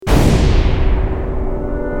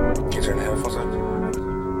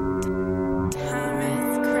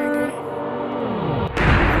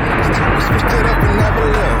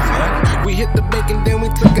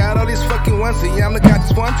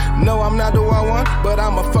No, I'm not the wild one, but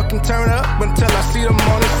I'ma fucking turn up until I see the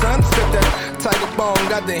morning sun. Sip that Tiger Bone,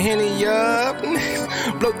 got the Henny up.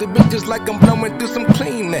 Blow the bitches like I'm blowing through some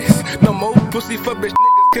Kleenex. No more pussy for bitch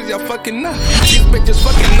niggas, cause y'all fucking up. These bitches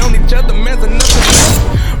fucking on each other, man's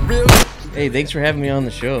enough. Real. Hey, thanks for having me on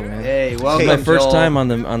the show, man. Hey, welcome, my first Joel. time on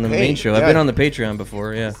the main show. I've been on the Patreon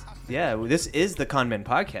before, yeah. Yeah, well, this is the Conmen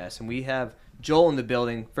Podcast, and we have Joel in the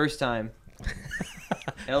building. First time.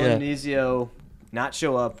 El Inizio not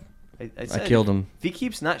show up. I said, killed him. If he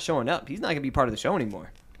keeps not showing up, he's not going to be part of the show anymore.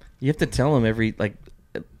 You have to tell him every, at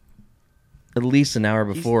least an hour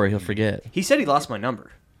before, he'll forget. He said he lost my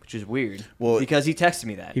number, which is weird. Well, because he texted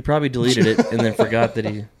me that. He probably deleted it and then forgot that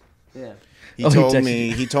he... Yeah. He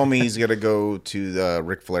told me he's gonna go to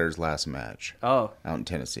Ric Flair's last match. Oh, out in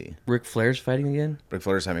Tennessee. Ric Flair's fighting again? Ric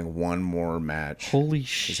Flair's having one more match. Holy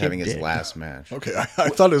shit! He's having his last match. Okay, I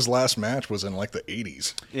thought his last match was in like the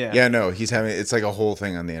 80s. Yeah. Yeah, no, he's having. It's like a whole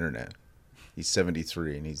thing on the internet. He's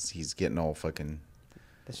 73 and he's getting all fucking.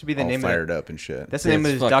 That should be the all name fired of up and shit. That's the name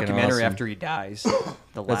of his documentary awesome. after he dies.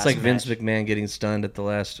 That's like Vince McMahon getting stunned at the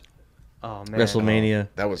last man. WrestleMania.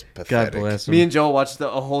 That was pathetic. God bless him. Me and Joel watched a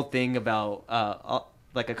whole thing about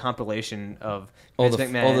like a compilation of Vince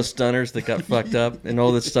McMahon. all the stunners that got fucked up, and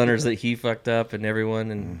all the stunners that he fucked up, and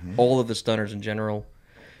everyone, and all of the stunners in general.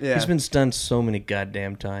 Yeah. He's been stunned so many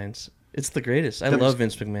goddamn times. It's the greatest. I love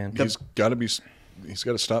Vince McMahon. He's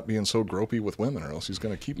got to stop being so gropey with women, or else he's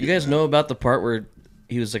going to keep. You guys know about the part where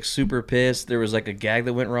he was like super pissed? There was like a gag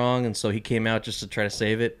that went wrong, and so he came out just to try to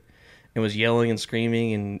save it. And was yelling and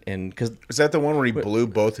screaming and because is that the one where he blew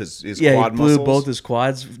both his quad muscles? Yeah, he blew both his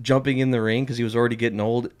quads jumping in the ring because he was already getting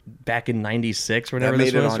old back in '96 or whatever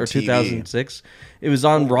this was, or 2006. It was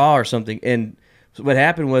on Raw or something. And what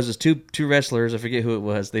happened was two wrestlers, I forget who it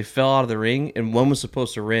was, they fell out of the ring, and one was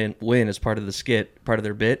supposed to win as part of the skit, part of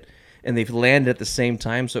their bit. And they landed at the same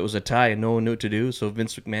time, so it was a tie, and no one knew what to do. So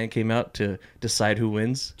Vince McMahon came out to decide who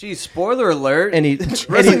wins. Geez, spoiler alert! And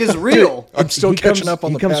wrestling is real. I'm still catching up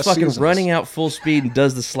on the past fucking seasons. Running out full speed and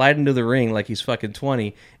does the slide into the ring like he's fucking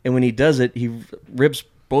 20. And when he does it, he rips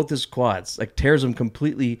both his quads, like tears them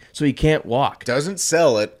completely, so he can't walk. Doesn't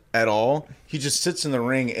sell it at all. He just sits in the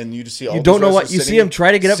ring, and you just see all. You don't know what you see him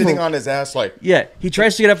try to get up, sitting on his ass like. Yeah, he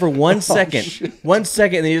tries to get up for 1 second, 1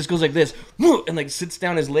 second, and then he just goes like this, and like sits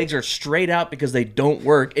down. His legs are straight out because they don't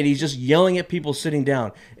work, and he's just yelling at people sitting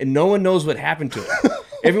down, and no one knows what happened to him.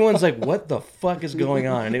 Everyone's like, "What the fuck is going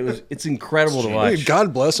on?" And it's incredible to watch.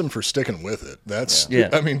 God bless him for sticking with it. That's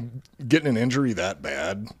I mean, getting an injury that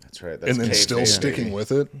bad. That's right. And then still sticking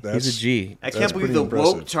with it. He's a G. I can't believe the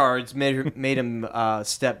woke charge made him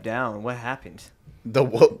step down. What happened? The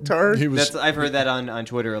woke tard? I've heard that on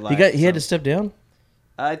Twitter a lot. He had to step down?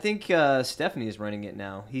 I think Stephanie is running it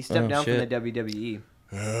now. He stepped down from the WWE.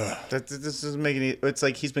 This isn't making it. It's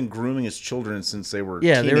like he's been grooming his children since they were.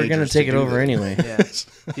 Yeah, they were going to take it over anyway. Yeah.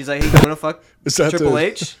 He's like, hey, you want to fuck Triple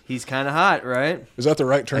H? He's kind of hot, right? Is that the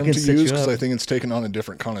right term to use? Because I think it's taken on a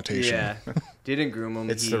different connotation. Yeah, didn't groom him.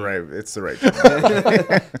 It's the right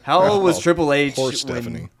term. How old was Triple H? Poor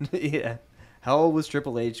Stephanie. Yeah. How old was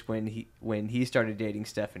Triple H when he started dating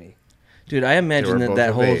Stephanie? Dude, I imagine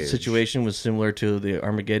that whole situation was similar to the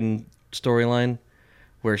Armageddon storyline,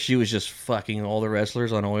 where she was just fucking all the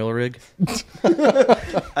wrestlers on oil rig. Is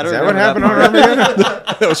that what happened on Armageddon?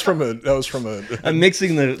 That was from a. I'm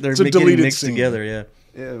mixing they're getting mixed together. Yeah.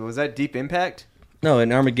 Yeah. Was that Deep Impact? No,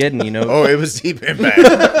 in Armageddon, you know. Oh, it was Deep Impact.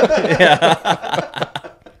 Yeah.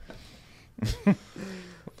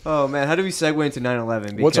 Oh man, how do we segue into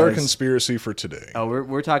 9/11? What's our conspiracy for today? Oh,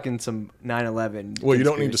 we're talking some 9/11. Well, you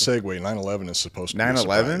don't need to segue. 9/11 is supposed to be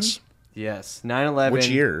 9/11. Yes, 9/11. Which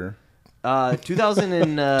year?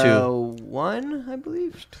 2001, I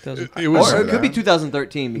believe. It was, or it could be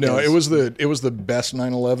 2013. No, it was the best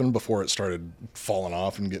 9/11 before it started falling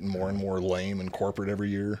off and getting more and more lame and corporate every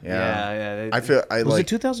year. Yeah. Was it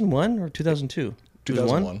 2001 or 2002?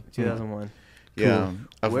 2001. 2001. Cool. Yeah,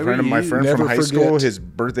 my friend from high school, his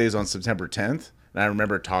birthday is on September 10th, and I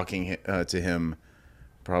remember talking to him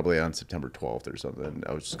probably on September 12th or something.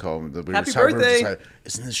 I was just calling him. Happy birthday! Like,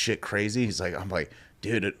 isn't this shit crazy? I'm like,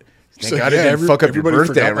 dude, thank like, God it didn't fuck up your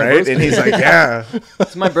birthday, right? Birthday. And he's like, yeah.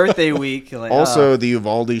 It's my birthday week. Like, also, the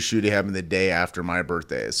Uvalde shooting happened the day after my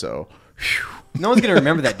birthday, so. No one's gonna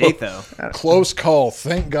remember that date though. Close call.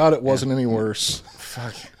 Thank God it wasn't any worse.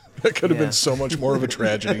 Fuck. That could have been so much more of a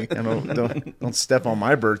tragedy. Don't step on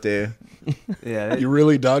my birthday. Yeah, you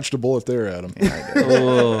really dodged a bullet there, Adam. Yeah, I did.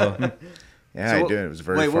 Oh. Yeah, I did. It was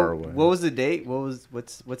very far away. What was the date? What's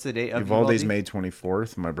the date of Uvalde's May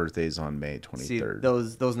 24th. My birthday's on May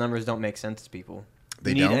 23rd. See, those numbers don't make sense to people.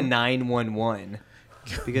 They you need don't? a 911.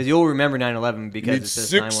 Because you'll remember 9/11 because it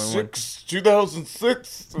says 911.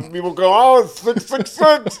 2006, and people go, oh, it's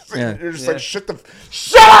 666. Yeah. And you're just like, shut up!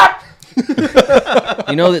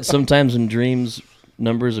 You know that sometimes in dreams,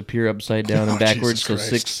 numbers appear upside down and backwards, so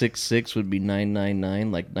 666 would be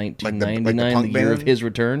 999, like 1999, the year of his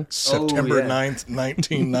return. September 9th,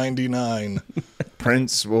 1999.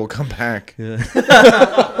 Prince will come back. Yeah.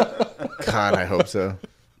 God, I hope so.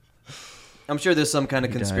 I'm sure there's some kind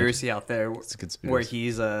of conspiracy out there where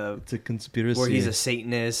he's It's a conspiracy. where he's a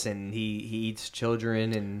Satanist and he eats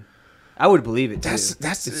children, and I would believe it too.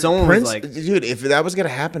 That's if someone Prince, was like, dude. If that was gonna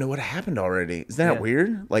happen, it would have happened already. Isn't that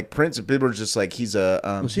weird? Like Prince, people were just like, he's a.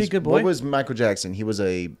 Was he a good boy? What was Michael Jackson? He was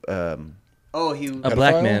a. A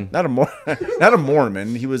black man, not a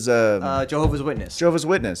Mormon. He was Jehovah's Witness. Jehovah's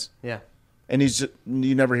Witness. Yeah. And he's just,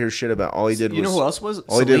 you never hear shit about. All he did was. You know who else was?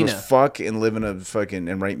 All Selena. he did was fuck and live in a fucking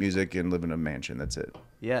and write music and live in a mansion. That's it.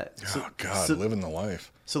 Yeah. Oh God, living the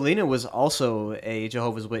life. Selena was also a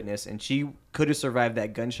Jehovah's Witness, and she could have survived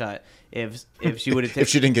that gunshot if she would have. If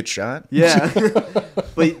she didn't get shot. Yeah.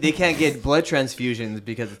 But they can't get blood transfusions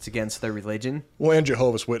because it's against their religion. Well, and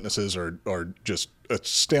Jehovah's Witnesses are just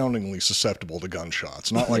astoundingly susceptible to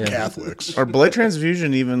gunshots. Not like Catholics. Are blood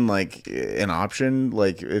transfusion even like an option?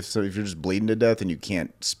 Like if you're just bleeding to death and you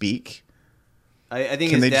can't speak. I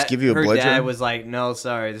think Can they just give you a her blood dad transfusion? was like, "No,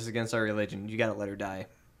 sorry, this is against our religion. You got to let her die."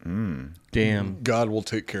 damn. God will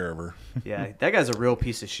take care of her. Yeah, that guy's a real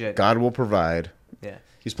piece of shit. God will provide. Yeah.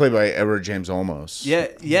 He's played by Edward James Olmos.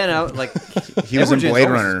 Yeah, no, like He was in Edward James Blade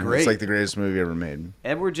Olmos is Runner. great. It's like the greatest movie ever made.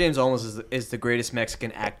 Edward James Olmos is the greatest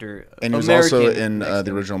Mexican actor. And he was American also in the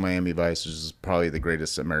Mexican. original Miami Vice, which is probably the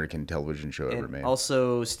greatest American television show ever And made.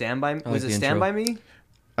 also Stand By Me. Was like it the Stand intro. By Me?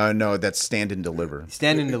 No, that's Stand and Deliver.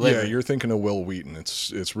 Stand and Deliver. Yeah, you're thinking of Will Wheaton.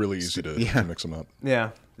 It's really easy to mix them up.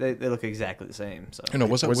 Yeah, they look exactly the same. So You know,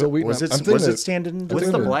 was that Was Will it, Wheaton? was it, I'm thinking was it of Stand and What's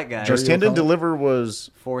Deliver? the black guy? No, Stand and O'Connell? Deliver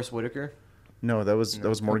was... Forrest Whitaker. No, that was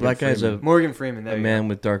Morgan Black guy's Freeman. Morgan Freeman. There a you man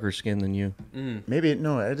with darker skin than you. Maybe,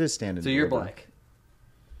 no, it is Stand and So Deliver. you're black.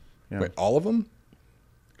 Yeah. Wait, all of them?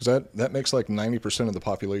 Because that makes like 90% of the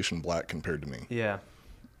population black compared to me. Yeah.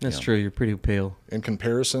 That's true. You're pretty pale. In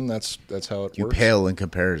comparison, that's how it You works. pale in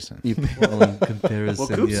comparison. You pale in comparison.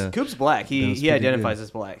 Well, Coop's, yeah. Coop's black. That He was pretty identifies good.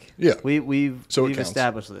 as black. Yeah. We've So it counts.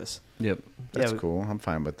 established this. Yep. That's yeah, cool. I'm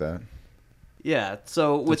fine with that. Yeah.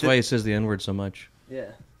 So with That's why he says the N-word so much.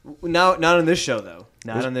 yeah. No, not on this show though.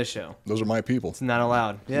 Not on this show. Those are my people. It's not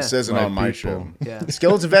allowed. Yeah. He says it White on my people. show. Yeah.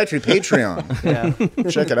 Skeleton Factory Patreon. Yeah.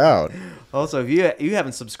 Check it out. Also, if you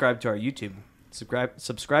haven't subscribed to our YouTube,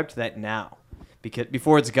 subscribe to that now, because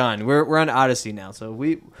before it's gone. We're on Odyssey now, so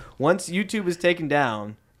once YouTube is taken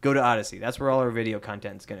down, go to Odyssey. That's where all our video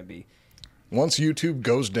content is going to be. Once YouTube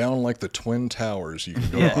goes down like the Twin Towers, you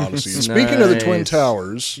can go Yeah. to Odyssey. And speaking of the Twin Nice.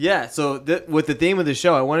 Towers, Yeah. So with the theme of the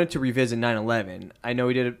show, I wanted to revisit 9/11. I know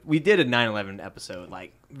we did a 9/11 episode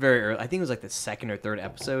like very early. I think it was like the second or third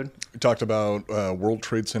episode. we talked about World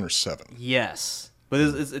Trade Center 7. Yes, but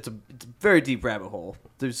it's a very deep rabbit hole.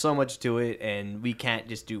 There's so much to it, and we can't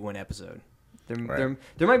just do one episode.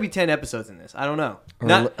 There might be 10 episodes in this. I don't know. Or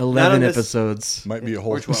Not 11 on this- episodes. Might be a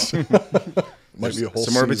whole Or 12. might be a whole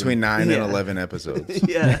Somewhere season. between 9 Yeah. and 11 episodes.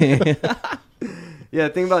 Yeah. Yeah,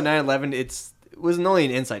 the thing about 9/11, it wasn't only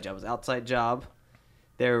an inside job, it was an outside job.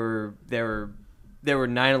 There were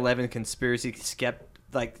 9/11 conspiracy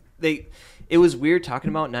it was weird talking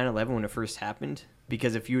about 9/11 when it first happened,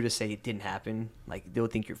 because if you were to say it didn't happen, like they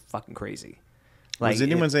would think you're fucking crazy. Like, Was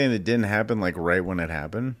anyone saying it didn't happen like right when it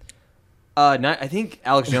happened? I think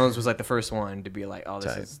Alex Jones was like the first one to be like, "Oh,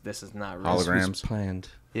 this is not real." Holograms. Was planned.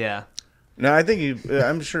 Yeah. No, I think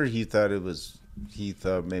I'm sure he thought it was. He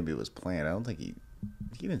thought maybe it was planned. I don't think he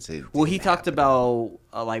didn't say. Well, he talked about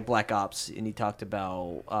like Black Ops, and he talked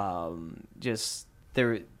about just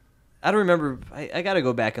there. I don't remember. I got to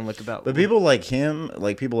go back and look about. But people like him,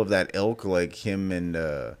 like people of that ilk, like him and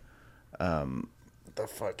the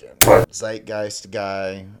fucking Zeitgeist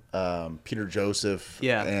guy, Peter Joseph,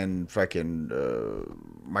 Yeah. and fucking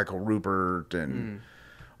Michael Rupert and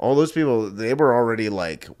all those people, they were already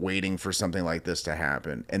like waiting for something like this to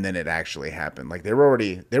happen, and then it actually happened. Like they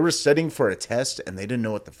were studying for a test, and they didn't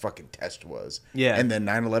know what the fucking test was. Yeah. And then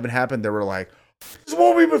 9/11 happened. They were like, "This is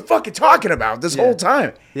what we've been fucking talking about this whole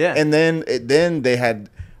time." Yeah. And then they had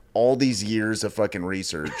all these years of fucking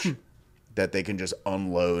research that they can just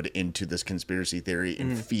unload into this conspiracy theory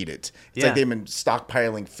and feed it. It's Yeah. like they've been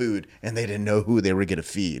stockpiling food and they didn't know who they were going to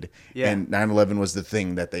feed. Yeah. And 9/11 was the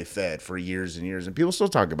thing that they fed for years and years. And people still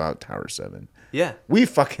talk about Tower 7. Yeah. We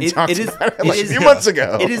fucking talked it is- about it it like is- a few months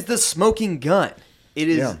ago. It is the smoking gun. It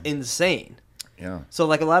is Yeah. insane. Yeah. So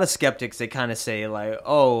like a lot of skeptics, they kind of say like,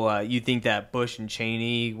 oh, you think that Bush and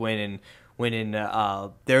Cheney went in,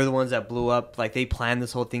 they're the ones that blew up, like they planned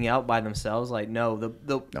this whole thing out by themselves. Like no,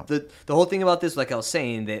 the whole thing about this, like I was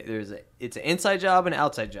saying, that it's an inside job and an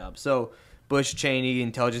outside job. So Bush, Cheney,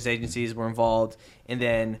 intelligence agencies were involved, and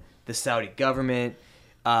then the Saudi government,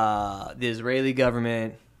 the Israeli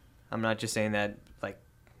government. I'm not just saying that, like,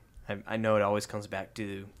 I know it always comes back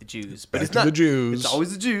to the Jews, but it's not the Jews. It's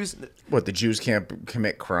always the Jews. What, the Jews can't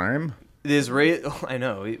commit crime? The Israeli, I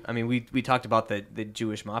know. I mean, we talked about the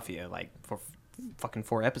Jewish mafia like for fucking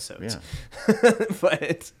 4 episodes. Yeah.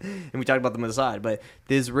 And we talked about the Mossad, but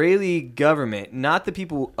the Israeli government, not the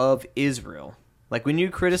people of Israel. Like when you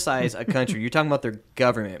criticize a country, you're talking about their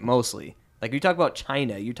government mostly. Like you talk about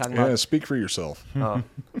China, you're talking about. Yeah, speak for yourself.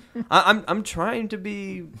 I'm trying to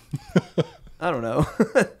be. I don't know.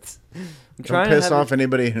 I'm Don't piss off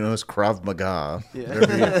anybody who knows Krav Maga. Yeah.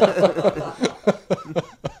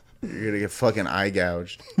 You're gonna get fucking eye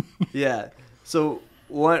gouged. Yeah. So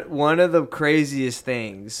one of the craziest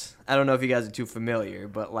things, I don't know if you guys are too familiar,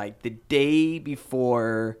 but like the day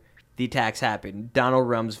before the attacks happened, Donald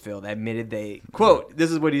Rumsfeld admitted quote,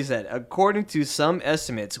 this is what he said: according to some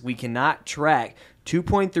estimates, we cannot track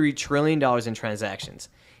 $2.3 trillion in transactions.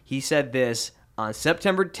 He said this on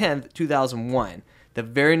September 10th, 2001. The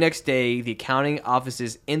very next day, the accounting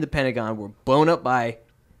offices in the Pentagon were blown up by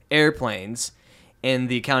airplanes, and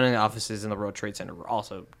the accounting offices in the World Trade Center were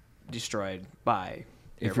also destroyed by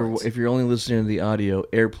airplanes. If you're only listening to the audio,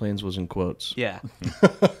 airplanes was in quotes. Yeah.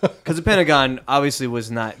 Because the Pentagon obviously there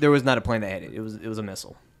was not a plane that hit it. It was a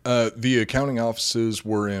missile. The accounting offices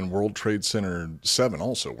were in World Trade Center 7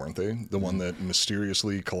 also, weren't they? The one that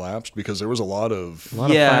mysteriously collapsed because there was a lot of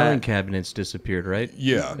filing cabinets disappeared, right?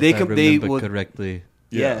 Yeah. They remember correctly.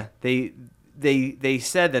 Yeah. They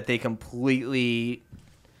said that they completely,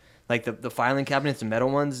 like the filing cabinets, the metal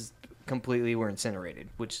ones, completely were incinerated,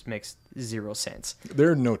 which makes zero sense.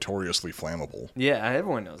 They're notoriously flammable. Yeah,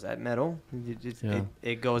 everyone knows that metal.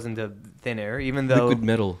 It goes into thin air, even though liquid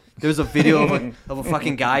metal. There's a video of a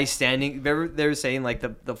fucking guy standing. They were saying like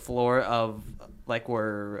the floor of like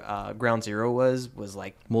where Ground Zero was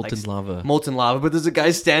like molten lava, but there's a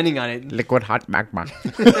guy standing on it. Liquid hot magma.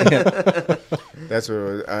 That's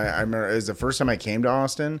what I remember. It was the first time I came to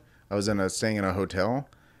Austin. I was staying in a hotel.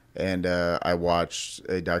 And I watched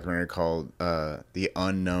a documentary called The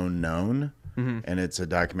Unknown Known, and it's a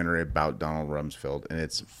documentary about Donald Rumsfeld, and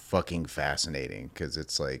it's fucking fascinating because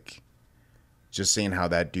it's like just seeing how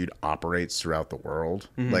that dude operates throughout the world,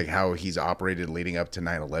 like how he's operated leading up to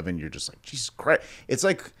 9/11. You're just like, Jesus Christ! It's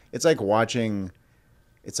like watching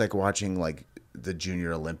like the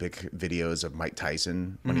Junior Olympic videos of Mike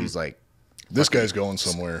Tyson when he's like. This guy's going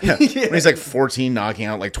somewhere. Yeah. When he's like 14, knocking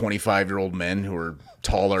out like 25-year-old men who are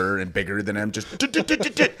taller and bigger than him, just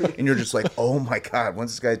and you're just like, oh my god!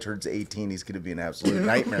 Once this guy turns 18, he's going to be an absolute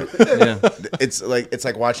nightmare. Yeah. It's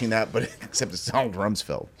like watching that, but except it's Donald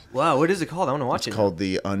Rumsfeld. Wow, what is it called? I want to watch it. It's called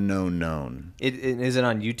The Unknown Known. Is it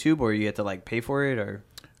on YouTube or you have to like pay for it or?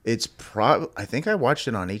 It's I think I watched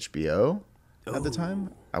it on HBO at the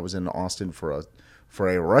time. I was in Austin for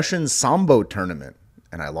a Russian Sambo tournament,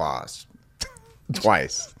 and I lost.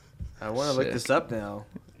 Twice. I want to look this up now.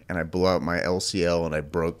 And I blew out my LCL and I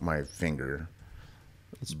broke my finger.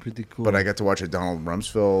 That's pretty cool. But I got to watch a Donald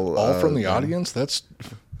Rumsfeld. All from the audience? That's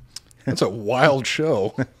a wild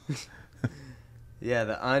show. Yeah,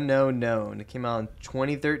 The Unknown Known. It came out in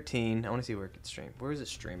 2013. I want to see where it gets streamed. Where is it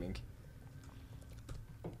streaming?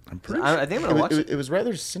 I'm pretty I think I'm going to watch it. It was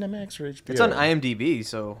rather Cinemax or HBO. It's on IMDb,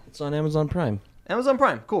 so. It's on Amazon Prime. Amazon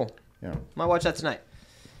Prime. Cool. Yeah. Might watch that tonight.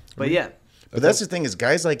 But yeah. But that's the thing is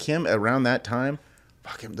guys like him around that time,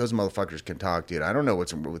 fuck him, those motherfuckers can talk, dude. I don't know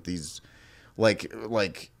what's with these, like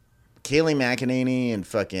Kayleigh McEnany and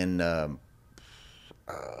fucking, I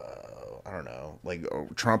don't know, like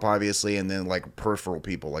Trump obviously, and then like peripheral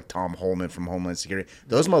people like Tom Holman from Homeland Security.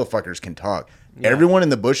 Those motherfuckers can talk. Yeah. Everyone in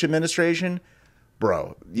the Bush administration,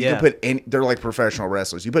 bro, you can put they're like professional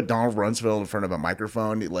wrestlers. You put Donald Rumsfeld in front of a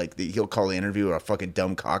microphone, like he'll call the interviewer a fucking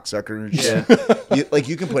dumb cocksucker and shit.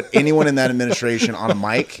 You can put anyone in that administration on a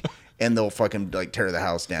mic and they'll fucking like tear the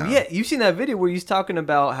house down. Yeah, you've seen that video where he's talking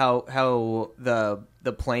about how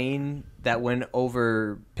the plane that went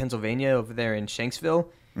over Pennsylvania over there in Shanksville,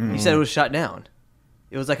 he said it was shot down.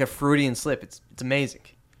 It was like a Freudian slip. It's amazing.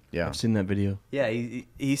 Yeah, I've seen that video. Yeah,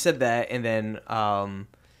 he said that, and then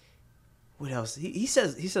what else? He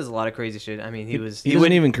says a lot of crazy shit. I mean, he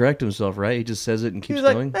wouldn't even correct himself, right? He just says it and keeps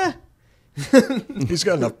going. Like, He's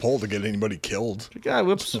got enough pull to get anybody killed.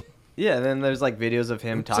 Whoops. Yeah, and then there's like videos of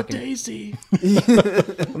him talking. It's a daisy.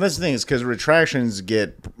 Well, that's the thing is because retractions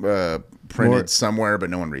get printed somewhere, but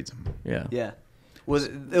no one reads them. Yeah. Yeah.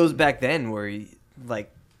 It was back then where, you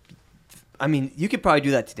could probably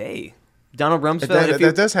do that today. Donald Rumsfeld.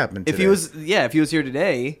 That does happen today. If he was here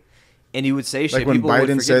today, and he would say shit, like when people would Biden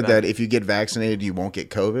forget said about that it. if you get vaccinated, you won't get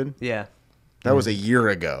COVID. Yeah. That was a year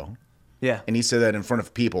ago. Yeah. And he said that in front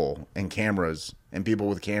of people and cameras and people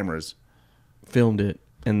with cameras. Filmed it,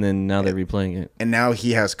 and then now they're replaying it. And now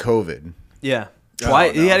he has COVID. Yeah. Oh, Why?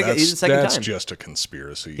 no, He had the second that's time. just a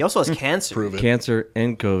conspiracy. He also has cancer. Prove it. Cancer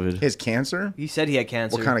and COVID. His cancer? He said he had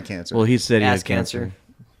cancer. What kind of cancer? Well, he said he Ass had cancer.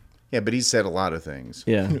 Yeah, but he said a lot of things.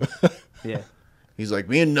 Yeah. Yeah. He's like,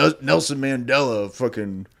 me and Nelson Mandela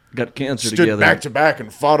fucking Got cancer stood together. back to back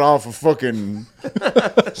and fought off a fucking...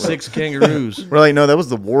 6 kangaroos. We're like, no, that was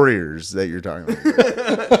the Warriors that you're talking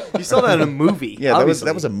about. You saw that in a movie. Yeah, obviously.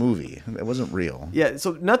 that was a movie. That wasn't real. Yeah,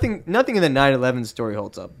 so nothing in the 9/11 story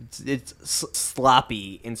holds up. It's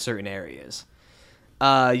sloppy in certain areas.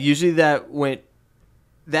 Usually that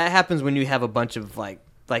happens when you have a bunch of like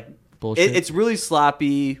Bullshit. it's really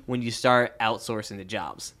sloppy when you start outsourcing the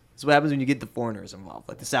jobs. That's what happens when you get the foreigners involved,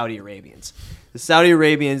 like the Saudi Arabians. The Saudi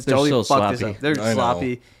Arabians They're totally so fuck this sloppy. up. They're I know.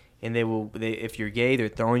 sloppy, and if you're gay, they're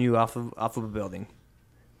throwing you off of a building.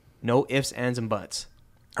 No ifs, ands, and buts.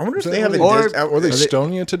 I wonder if Is they that have a... or they I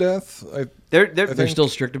stone you to death? They're still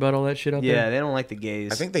strict about all that shit out Yeah, there? they don't like the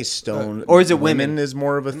gays. think they stone... Or is it women? is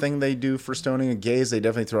more of a thing they do for stoning. And gays, they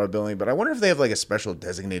definitely throw out a building. But I wonder if they have like a special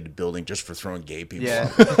designated building just for throwing gay people Yeah.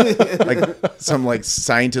 out. Like some like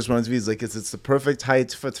scientist wants to be like, it's the perfect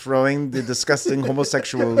height for throwing the disgusting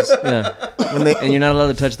homosexuals. Yeah. And you're not allowed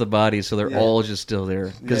to touch the body, so they're all just still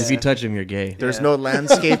there. Because if you touch them, you're gay. There's no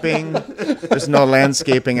landscaping. There's no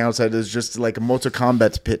landscaping outside. There's just like a motor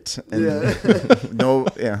combat pit. And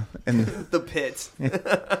and the pit.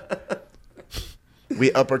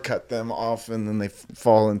 we uppercut them off, and then they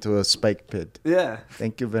fall into a spike pit. Yeah.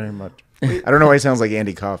 Thank you very much. I don't know why he sounds like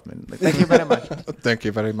Andy Kaufman. Like, thank you very much. Thank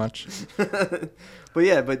you very much.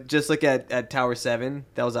 But just look at Tower 7.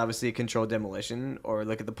 That was obviously a controlled demolition. Or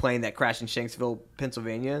look at the plane that crashed in Shanksville,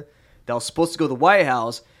 Pennsylvania. That was supposed to go to the White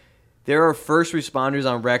House. There are first responders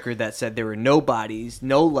on record that said there were no bodies,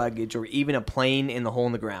 no luggage, or even a plane in the hole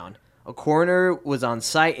in the ground. A coroner was on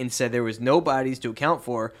site and said there was no bodies to account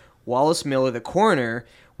for. Wallace Miller, the coroner,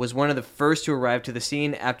 was one of the first to arrive to the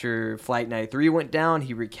scene after Flight 93 went down.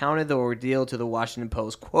 He recounted the ordeal to the Washington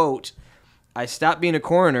Post, quote, I stopped being a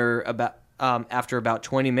coroner after about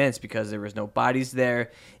 20 minutes because there was no bodies there.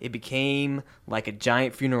 It became like a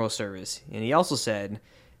giant funeral service. And he also said,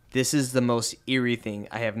 this is the most eerie thing.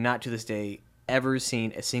 I have not to this day ever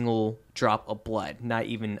seen a single drop of blood, not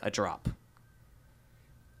even a drop.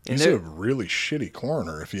 He's a really shitty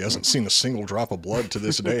coroner if he hasn't seen a single drop of blood to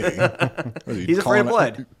this day. He's afraid of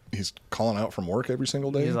blood. He's calling out from work every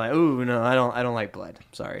single day. He's like, ooh, no, I don't like blood.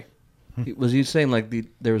 Sorry. Was he saying like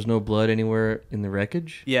there was no blood anywhere in the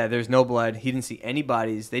wreckage? Yeah, there's no blood. He didn't see any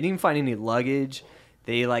bodies. They didn't even find any luggage.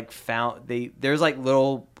 They there's like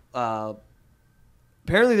little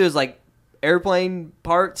apparently there's like airplane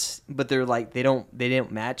parts, but they're like they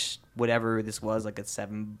didn't match whatever this was, like a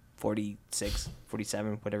 746,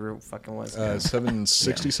 47, whatever it fucking was.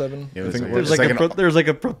 767. Yeah, I think it there's was. There's like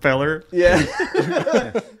a propeller. Yeah.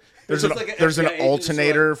 There's an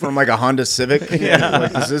alternator from like a Honda Civic. Yeah,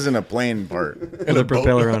 like this isn't a plane part. And a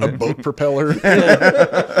propeller boat, on a it. boat propeller.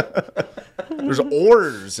 There's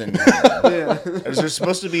oars in there. Is there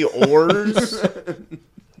supposed to be oars?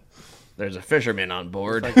 There's a fisherman on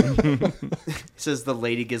board. It says the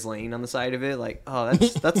Lady Ghislaine on the side of it. Like, oh,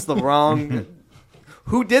 that's the wrong.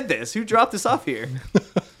 Who did this? Who dropped this off here?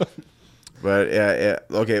 But yeah.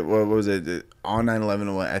 Okay, what was it on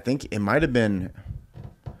 9/11? I think it might have been.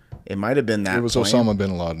 It might have been that. It was plane. Osama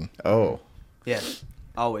bin Laden. Oh, Yeah,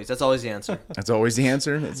 always. That's always the answer. that's always the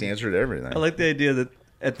answer. That's the answer to everything. I like the idea that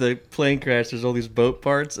at the plane crash, there's all these boat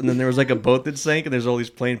parts, and then there was like a boat that sank, and there's all these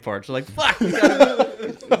plane parts. They're like, fuck, we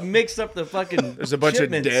gotta mix up the fucking. There's a bunch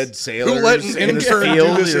shipments. of dead sailors. Who let an in the intern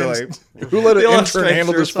field. do this? You're like, Who let an They all have intern striped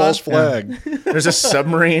handle this shirts on. false flag? there's a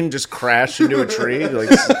submarine just crashed into a tree. You're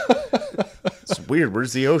like, it's weird.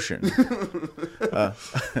 Where's the ocean?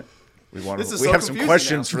 We This is we so have some confusing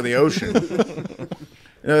questions now. for the ocean.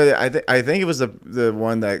 No, I think it was the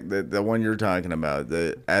one the one you're talking about.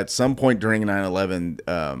 At some point during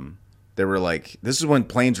 9/11, they were like, this is when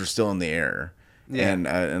planes were still in the air. Yeah.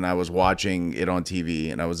 And I was watching it on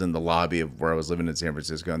TV, and I was in the lobby of where I was living in San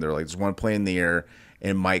Francisco, and they're like, there's one plane in the air,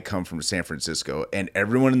 and it might come from San Francisco. And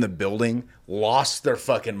everyone in the building lost their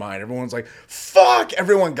fucking mind. Everyone's like, fuck!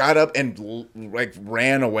 Everyone got up and like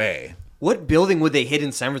ran away. What building would they hit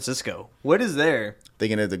in San Francisco? What is there?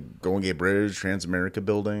 Thinking of the Golden Gate Bridge, Transamerica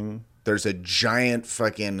building. There's a giant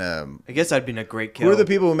fucking. I guess that'd been a great kill. Who are the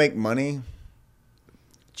people who make money?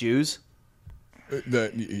 Jews.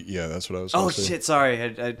 Yeah, that's what I was. Oh shit! Sorry,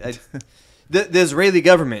 the Israeli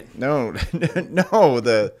government. No,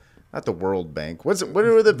 no, not the World Bank. What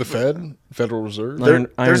are the Fed, Federal Reserve?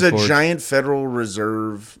 There's a Forge. giant Federal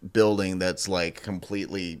Reserve building that's like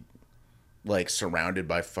completely like surrounded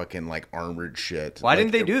by fucking like armored shit. Why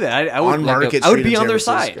didn't they do that? I would on Market I would Street be in on their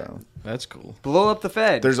San side. Francisco. That's cool. Blow up the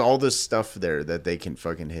Fed. There's all this stuff there that they can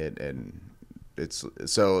fucking hit, and it's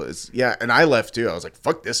yeah. And I left too. I was like,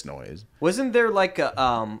 fuck this noise. Wasn't there like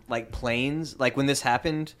planes? Like when this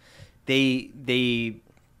happened, they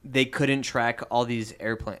couldn't track all these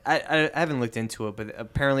airplanes. I haven't looked into it, but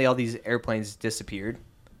apparently all these airplanes disappeared.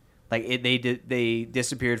 Like they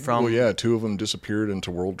disappeared from. Well, yeah, 2 of them disappeared into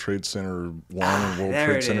World Trade Center 1 and World there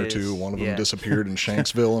Trade it Center is. 2. One of them Yeah. disappeared in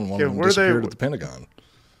Shanksville, and one Yeah, of them where they- disappeared at the Pentagon.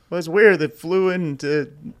 Well, it's weird. They flew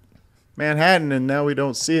into Manhattan, and now we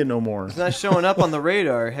don't see it no more. It's not showing up on the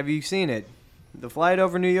radar. Have you seen it? The flight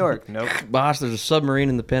over New York. Nope. Boss, there's a submarine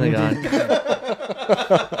in the Pentagon.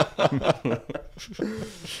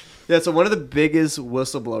 Yeah, so one of the biggest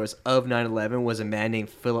whistleblowers of 9/11 was a man named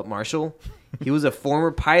Philip Marshall. He was a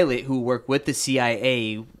former pilot who worked with the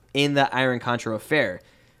CIA in the Iran-Contra affair.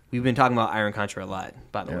 We've been talking about Iran-Contra a lot,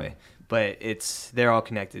 by the way, but they're all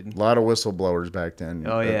connected. A lot of whistleblowers back then.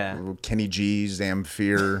 Oh, yeah. Kenny G,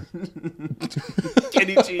 Zamfir.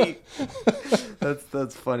 Kenny G.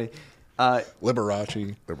 That's funny.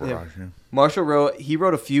 Liberace. Marshall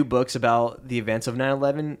wrote a few books about the events of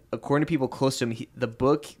 9/11. According to people close to him, the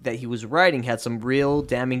book that he was writing had some real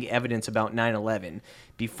damning evidence about 9/11.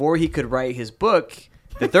 Before he could write his book,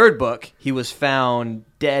 the third book, he was found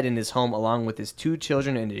dead in his home along with his 2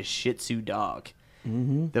 children and his Shih Tzu dog.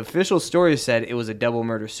 Mm-hmm. The official story said it was a double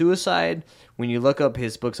murder-suicide. When you look up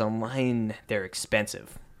his books online, they're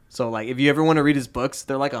expensive. So, like, if you ever want to read his books,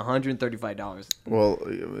 they're like $135. Well,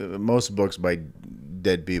 most books by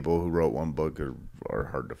dead people who wrote one book are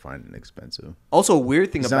hard to find and expensive. Also, a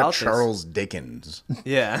weird thing He's about not Charles Dickens.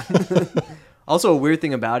 Yeah. Also, a weird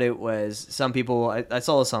thing about it was some people, I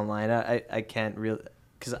saw this online. I can't really,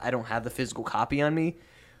 because I don't have the physical copy on me,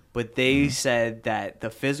 but they said that the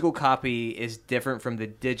physical copy is different from the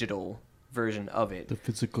digital version of it. The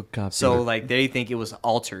physical copy. So, like, they think it was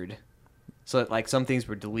altered. So, like, some things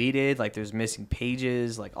were deleted, like, there's missing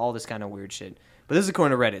pages, like, all this kind of weird shit. But this is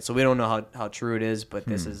according to Reddit, so we don't know how true it is, but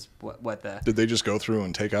this is what the... Did they just go through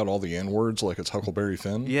and take out all the N-words like it's Huckleberry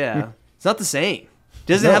Finn? Yeah. It's not the same. It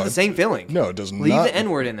doesn't have the same feeling. No, it does Leave not. the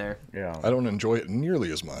N-word in there. Yeah. I don't enjoy it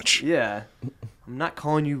nearly as much. Yeah. I'm not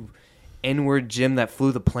calling you N-word Jim that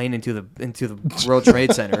flew the plane into the World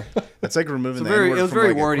Trade Center. It's like removing It's the very- N-word it was from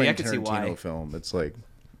very like wordy. a I Quentin can see why. Tarantino film. It's like,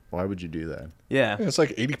 why would you do that? Yeah. Yeah, it's like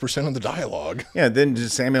 80% of the dialogue. Yeah, then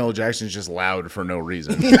just Samuel L. Jackson's just loud for no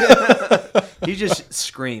reason. He just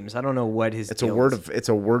screams. I don't know what his It's a deal word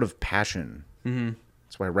is. of passion. Mm-hmm.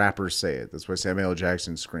 That's why rappers say it. That's why Samuel L.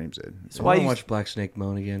 Jackson screams it. I want to watch Black Snake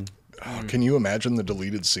moan again. Oh, can you imagine the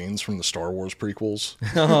deleted scenes from the Star Wars prequels?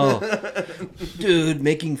 Oh, dude,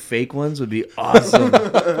 making fake ones would be awesome.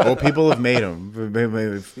 Well, people have made them.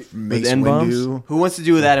 Mace N-bombs? Windu. Who wants to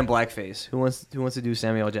do that in blackface? Who wants to do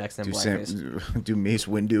Samuel L. Jackson in blackface? Do Mace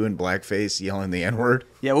Windu in blackface yelling the N-word?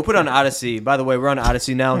 Yeah, we'll put it on Odyssey. By the way, we're on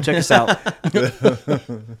Odyssey now. Check us out.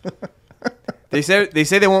 They say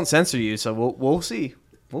they won't censor you, so we'll see.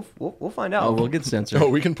 We'll find out. Oh, we'll get censored. Oh,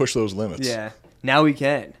 we can push those limits. Yeah, now we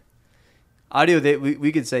can. Audio,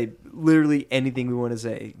 we could say literally anything we want to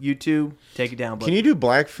say. YouTube, take it down. But Can you do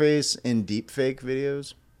blackface in deepfake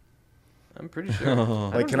videos? I'm pretty sure.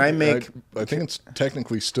 Like, can I make? I think it's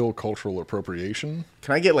technically still cultural appropriation.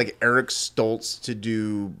 Can I get like Eric Stoltz to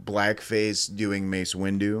do blackface doing Mace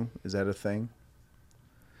Windu? Is that a thing?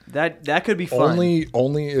 That could be fun.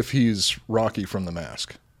 Only if he's Rocky from The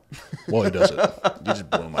Mask. While he does it. You just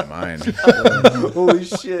blew my mind. Holy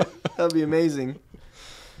shit, that'd be amazing.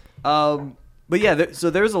 But yeah, so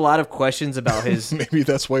there's a lot of questions about his. Maybe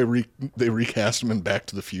that's why they recast him in Back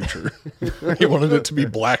to the Future. He wanted it to be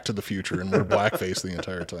Black to the Future and wear blackface the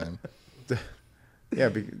entire time. Yeah,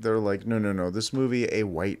 they're like, no. This movie, a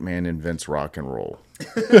white man invents rock and roll.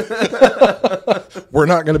 We're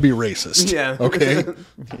not going to be racist. Yeah. Okay.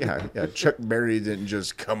 Yeah. Chuck Berry didn't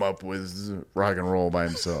just come up with rock and roll by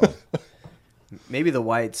himself. Maybe the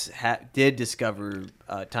whites did discover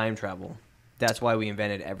time travel. That's why we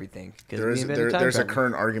invented everything. There's a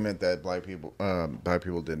current argument that black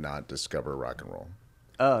people did not discover rock and roll.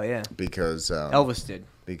 Oh yeah, because Elvis did.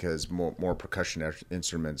 Because more percussion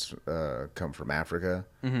instruments come from Africa,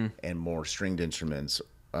 and more stringed instruments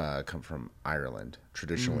come from Ireland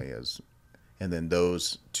traditionally. and then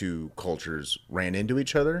those two cultures ran into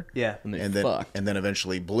each other. Yeah, And and they then fucked. and then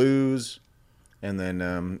eventually blues, and then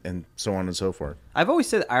and so on and so forth. I've always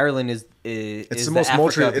said Ireland is It's the the most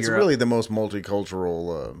Africa of It's Europe. really the most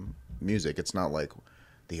multicultural music. It's not like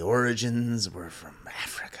the origins were from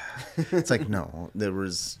Africa. It's like no, there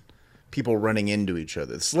was people running into each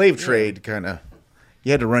other. The slave trade kind of. You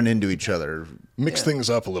had to run into each other. Mix things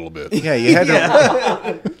up a little bit. Yeah, you had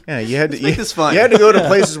to. Yeah, you had to. make this fun. You had to go to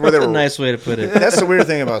places where there That's a were. nice way to put it. That's the weird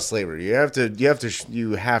thing about slavery. You have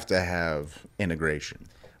to have integration,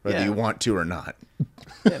 whether Yeah. you want to or not.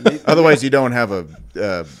 Yeah, maybe- Otherwise, you don't have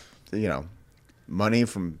money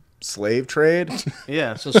from slave trade.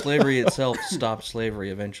 yeah. So slavery itself stopped slavery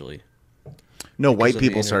eventually. No, white of the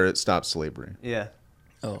people stopped slavery. Yeah.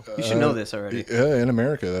 Oh, You should know this already. Yeah, in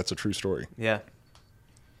America, that's a true story. Yeah.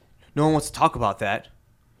 No one wants to talk about that.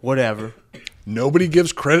 Whatever. Nobody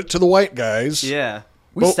gives credit to the white guys. Yeah.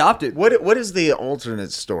 We Well, stopped it. What is the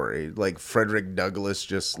alternate story? Like Frederick Douglass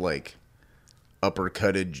just like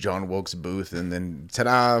uppercutted John Wilkes Booth and then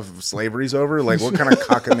ta-da, slavery's over? Like what kind of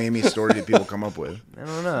cockamamie story do people come up with? I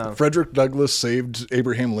don't know. Frederick Douglass saved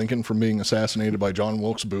Abraham Lincoln from being assassinated by John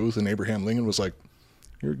Wilkes Booth, and Abraham Lincoln was like,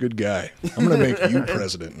 "You're a good guy. I'm going to make you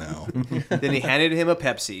president now." Then he handed him a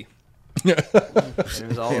Pepsi. And it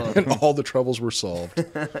was all over. And all the troubles were solved.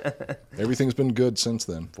 Everything's been good since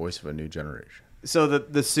then. Voice of a new generation. So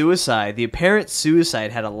the apparent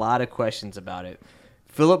suicide had a lot of questions about it.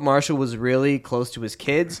 Philip Marshall was really close to his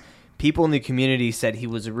kids. People in the community said he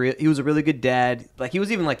was a really good dad. Like he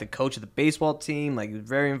was even like the coach of the baseball team. Like he was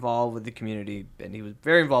very involved with the community and he was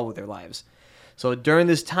very involved with their lives. So during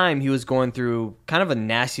this time, he was going through kind of a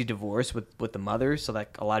nasty divorce with the mother. So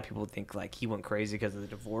like a lot of people think like he went crazy because of the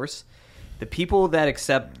divorce. The people that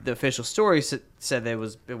accept the official story said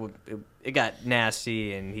that it got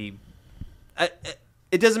nasty, and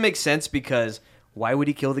it doesn't make sense because why would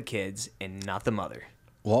he kill the kids and not the mother?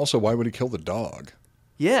 Well, also, why would he kill the dog?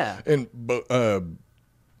 Yeah, And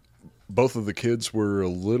both of the kids were a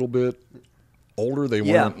little bit older. They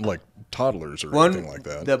weren't like toddlers or anything like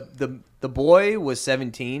that. The boy was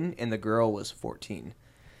 17 and the girl was 14.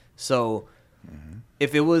 So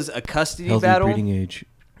if it was a custody healthy battle, breeding age.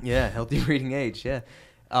 yeah, healthy breeding age, yeah.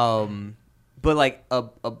 But like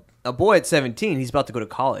a boy at 17, he's about to go to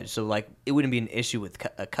college, so like it wouldn't be an issue with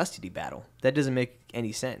a custody battle. That doesn't make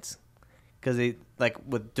any sense because they like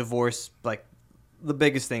with divorce, like the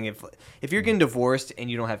biggest thing if you're getting divorced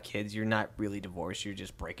and you don't have kids, you're not really divorced. You're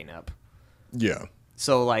just breaking up. Yeah.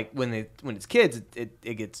 So like when it's kids,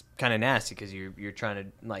 it gets kind of nasty because you're trying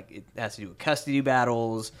to like it has to do with custody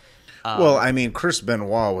battles. Well, I mean, Chris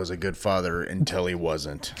Benoit was a good father until he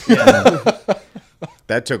wasn't.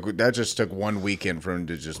 That just took one weekend for him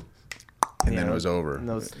to just, and then it was over. And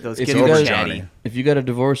those If kids you were guys- Johnny. If you got a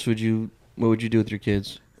divorce, what would you do with your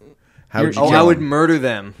kids? How would you Oh, kill I would him? murder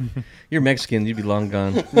them. You're Mexican. You'd be long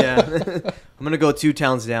gone. Yeah. I'm going to go 2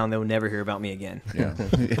 towns down. They'll never hear about me again. Yeah.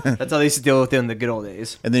 That's how they used to deal with it in the good old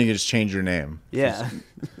days. And then you can just change your name. Yeah.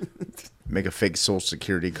 Make a fake social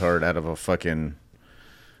security card out of a fucking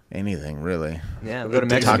anything, really. Yeah. We'll go to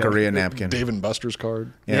Mexico. Taqueria napkin. Dave and Buster's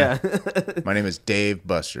card. Yeah. My name is Dave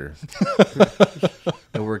Buster.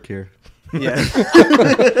 I work here. Yeah.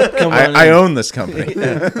 Come on I in. own this company.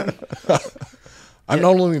 I'm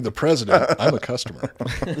not only the president, I'm a customer.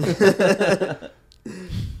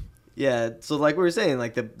 Yeah. So like we were saying,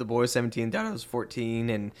 like the boy was 17, daughter was 14,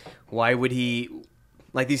 and why would he?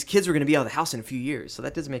 Like these kids were going to be out of the house in a few years, so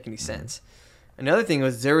that doesn't make any sense. Another thing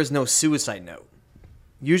was there was no suicide note.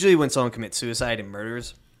 Usually, when someone commits suicide and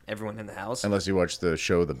murders everyone in the house, Unless you watch the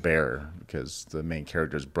show The Bear, because the main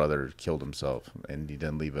character's brother killed himself and he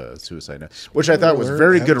didn't leave a suicide note, which I thought was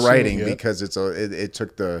very good Haven't seen it writing yet. because it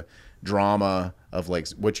took the drama of like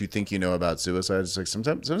what you think you know about suicide. It's like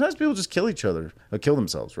sometimes people just kill each other, or kill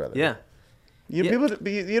themselves rather. yeah, You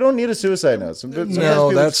don't need a suicide note. Sometimes No,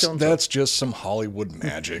 people just kill themselves. that's just some Hollywood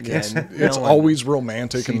magic. It's no one- always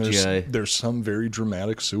romantic, and CGI. there's some very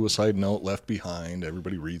dramatic suicide note left behind.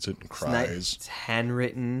 Everybody reads it and it's, cries. it's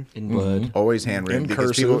handwritten. In blood. Always handwritten In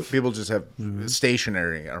because cursive. people just have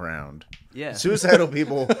stationery around. Yeah, Suicidal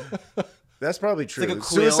people. That's probably true. like a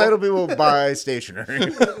quill. Suicidal people buy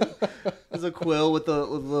stationery. there's a quill with a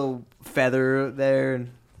little feather there, and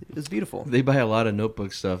it was beautiful. They buy a lot of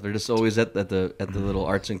notebook stuff. They're just always at the little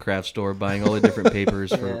arts and crafts store buying all the different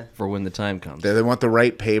papers for when the time comes. They want the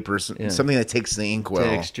right paper, Yeah. something that takes the ink well.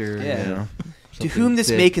 Texture. Yeah. You know, To whom this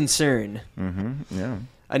thick. may concern. Yeah.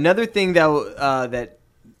 Another thing that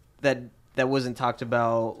wasn't talked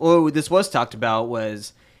about, or this was talked about,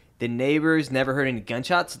 was the neighbors never heard any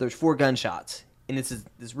gunshots. So there's 4 gunshots, and this is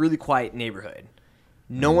this really quiet neighborhood.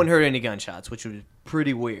 No one heard any gunshots, which was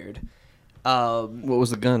pretty weird. What was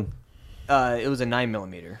the gun? It was a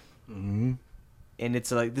 9mm. Mm-hmm. And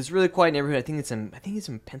it's like this really quiet neighborhood. I think it's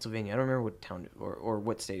in Pennsylvania. I don't remember what town or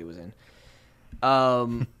what state it was in.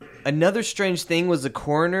 Another strange thing was the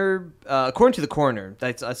coroner. According to the coroner,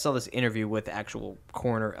 I saw this interview with the actual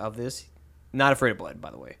coroner of this. Not afraid of blood,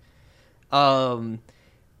 by the way.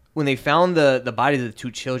 When they found the bodies of the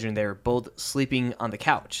two children, they were both sleeping on the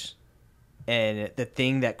couch. And the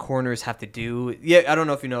thing that coroners have to do, I don't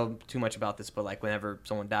know if you know too much about this, but like whenever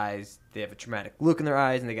someone dies, they have a traumatic look in their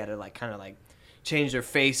eyes, and they got to like kind of like change their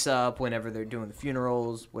face up whenever they're doing the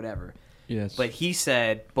funerals, whatever. Yes. But he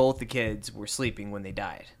said both the kids were sleeping when they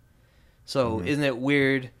died. So isn't it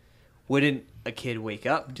weird? Wouldn't a kid wake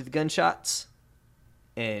up to the gunshots?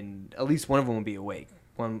 And at least one of them would be awake.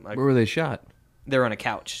 Where were they shot? They're on a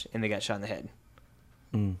couch, and they got shot in the head.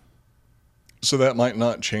 Mm. So that might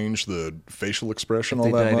not change the facial expression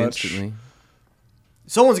all that much. Instantly.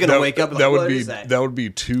 Someone's gonna wake up. And that like, would what be is that? That would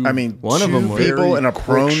be two. I mean, one of them people in a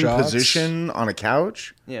prone shots. position on a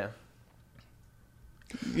couch. Yeah.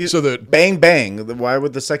 So that bang bang. Why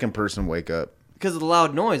would the second person wake up? Because of the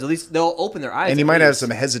loud noise. At least they'll open their eyes. And he might have some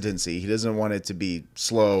hesitancy. He doesn't want it to be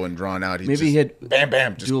slow and drawn out. Maybe he had bam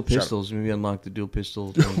bam dual pistols. Maybe unlock the dual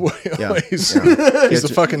pistol. He's a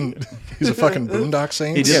fucking Boondock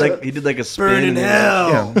Saints. He did like a spin. Burn in hell.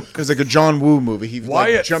 Yeah, it was like a John Woo movie. He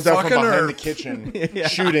like, jumped out from behind the kitchen,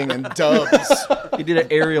 shooting and dubs. He did an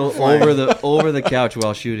aerial over the couch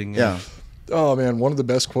while shooting. Yeah. Oh man, one of the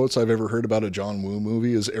best quotes I've ever heard about a John Woo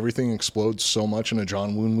movie is everything explodes so much in a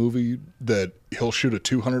John Woo movie that he'll shoot a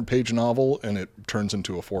 200-page novel and it turns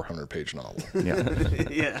into a 400-page novel. Yeah.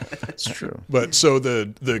 Yeah. It's true. But so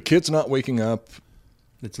the kid's not waking up.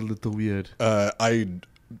 It's a little weird.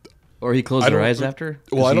 Or he closed their eyes after?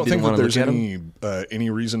 Well, I don't think that there's any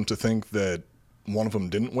reason to think that one of them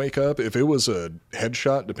didn't wake up. If it was a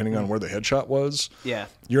headshot, depending on where the headshot was,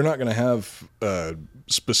 you're not going to have a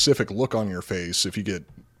specific look on your face if you get,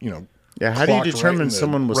 Yeah, how do you determine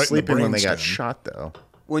someone was sleeping when they got shot, though?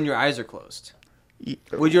 When your eyes are closed.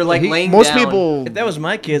 When you're like laying most down. people, if that was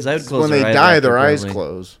my kids, I would close when their they eyes die, after, their eyes probably.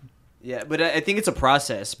 close. Yeah, but I think it's a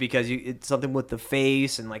process because it's something with the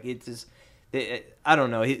face and like it's just, I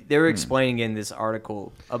don't know. They were explaining in this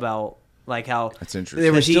article about like how that's interesting.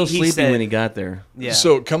 They were still sleeping when he got there. Yeah.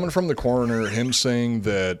 So coming from the coroner, him saying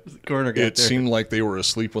that it seemed like they were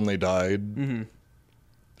asleep when they died,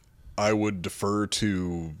 I would defer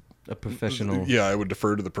to a professional. Yeah, I would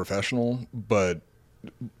defer to the professional, but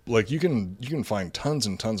like you can find tons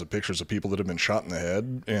and tons of pictures of people that have been shot in the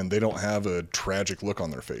head and they don't have a tragic look on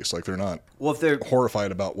their face. Like they're not if they're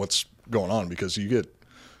horrified about what's going on because you get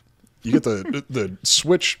the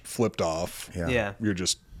switch flipped off. Yeah.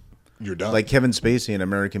 You're done. Like Kevin Spacey in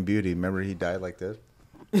American Beauty. Remember he died like this?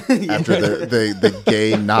 After the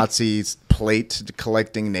gay Nazi plate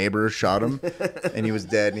collecting neighbor shot him, and he was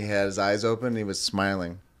dead, and he had his eyes open, and he was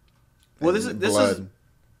smiling. Well, this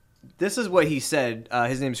is what he said.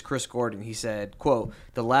 His name is Chris Gordon. He said, quote,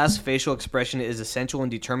 "The last facial expression is essential in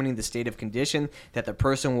determining the state of condition that the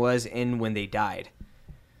person was in when they died."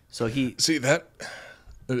 So he... See, that...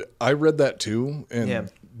 I read that too,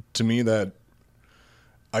 and to me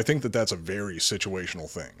I think that's a very situational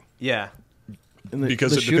thing. Yeah.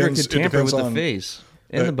 Because the shooter could tamper with the face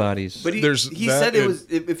and the bodies. But he said it was...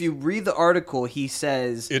 If you read the article, he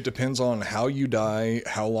says... It depends on how you die,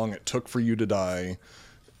 how long it took for you to die.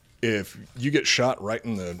 If you get shot right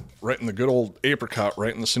in the good old apricot,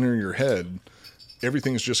 right in the center of your head,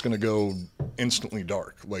 everything's just going to go instantly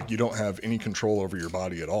dark. Like you don't have any control over your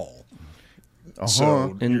body at all.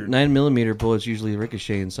 So, and 9mm bullets usually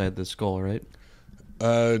ricochet inside the skull, right?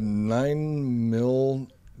 9mm.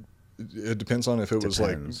 It depends on if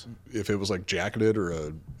it was like jacketed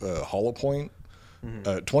or a hollow point.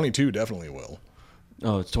 22 definitely will.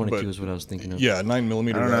 Oh, it's 22 is what I was thinking of. Yeah, 9mm.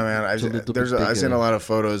 I don't know, man. I've seen a lot of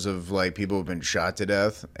photos of like people who've been shot to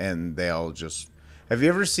death, and they all just. Have you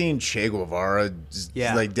ever seen Che Guevara?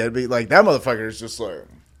 Like deadbeat, like that motherfucker is just like.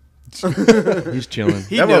 He's chilling.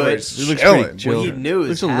 He knew it. He looks pretty chill. Well, he knew it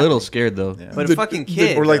looks a little scared though. Yeah. But a fucking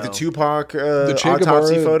kid. Or like the Tupac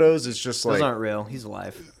autopsy photos. It's just like those aren't real. He's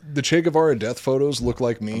alive. The Che Guevara death photos look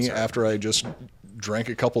like me after I just drank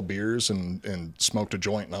a couple beers and smoked a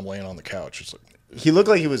joint, and I'm laying on the couch. It's like he looked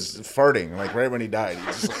like he was farting, like right when he died. He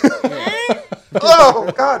just like, oh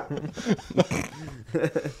God.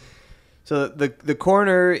 So the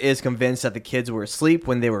coroner is convinced that the kids were asleep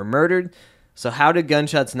when they were murdered. So how did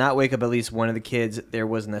gunshots not wake up at least one of the kids? There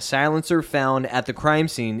wasn't a silencer found at the crime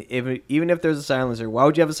scene. Even if there's a silencer, why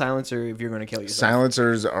would you have a silencer if you're going to kill yourself?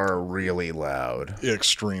 Silencers are really loud.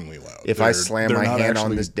 Extremely loud. If I slam my hand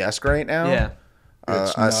on this desk right now,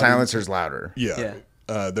 a silencer's louder. Yeah.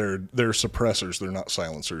 They're suppressors. They're not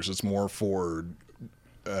silencers. It's more for...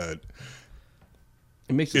 it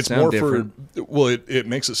makes it sound different. It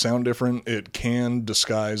makes it sound different. It can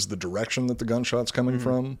disguise the direction that the gunshot's coming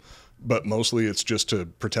from. But mostly it's just to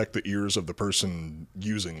protect the ears of the person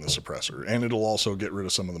using the suppressor. And it'll also get rid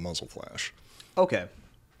of some of the muzzle flash. Okay.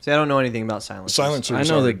 See, I don't know anything about silencers. I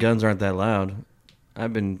know that guns aren't that loud.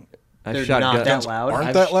 I've shot not guns. that loud?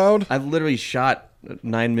 Aren't that loud? I've literally shot a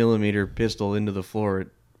 9mm pistol into the floor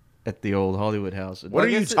at the old Hollywood house. What are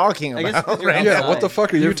you talking about? Yeah, what the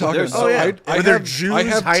fuck are you talking about? Oh, yeah. Are there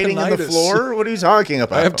Jews hiding in the floor? What are you talking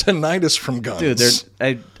about? I have tinnitus from guns.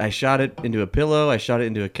 Dude, I shot it into a pillow, I shot it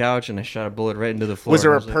into a couch, and I shot a bullet right into the floor. Was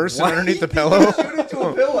there a person underneath the pillow?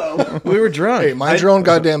 We were drunk. Hey, mind your own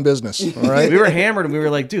goddamn business, all right? We were hammered, and we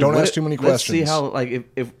were like, dude, don't ask too many questions. Let's see how, like,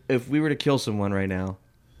 if we were to kill someone right now,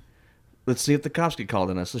 let's see if the cops get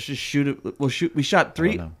called on us. Let's just shoot it. We shot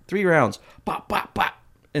three rounds. Pop, pop, pop.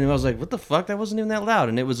 And I was like, "What the fuck? That wasn't even that loud."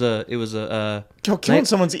 And it was a. Killing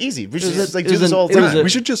someone's easy. We should just do this all the time. We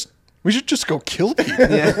should just go kill people.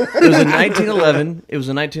 It was a 1911. It was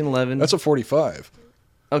a 1911. That's a 45.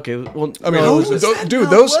 Okay, well, I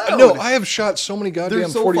mean, I have shot so many goddamn They're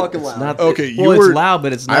so 40. fucking loud. not, Okay, well, it's loud,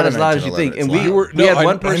 but it's not as loud as you think. And we had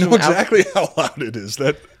one person. I know exactly how loud it is.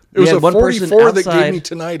 It was had a one person 44 that outside. gave me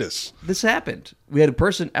tinnitus. This happened. We had a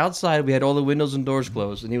person outside. We had all the windows and doors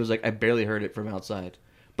closed, and he was like, "I barely heard it from outside."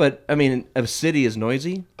 But I mean, a city is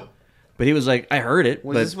noisy. But he was like, "I heard it."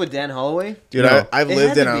 Was this with Dan Holloway? Dude, No. I've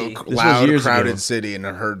lived in a loud, crowded ago. city and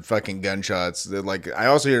heard fucking gunshots. Like, I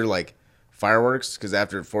also hear like fireworks because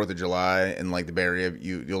after 4th of July in like the Bay Area,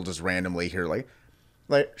 you'll just randomly hear like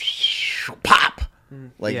pop.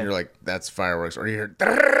 Like you're like, that's fireworks, or you hear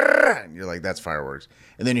and you're like, that's fireworks,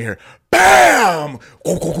 and then you hear bam.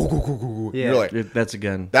 You're like, that's a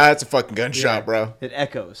gun. that's a fucking gunshot, bro. It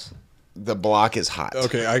echoes. The block is hot.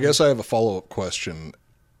 Okay, I guess I have a follow-up question.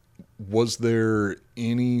 Was there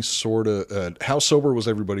any sort of how sober was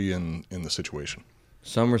everybody in the situation?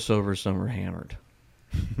 Some were sober, some were hammered.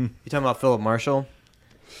 You talking about Philip Marshall?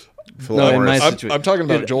 No, in my situation, I'm talking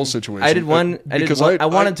about Joel's situation. I did one. I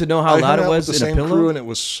wanted to know how loud it was the in same a pillow. crew, and it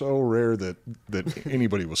was so rare that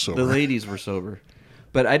anybody was sober. The ladies were sober,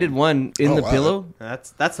 but I did one in the pillow.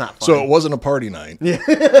 That's not fun. So it wasn't a party night. Yeah.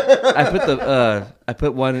 I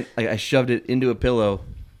put one. I shoved it into a pillow,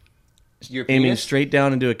 aiming straight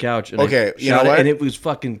down into a couch. And Okay, I you know shot it, what? and it was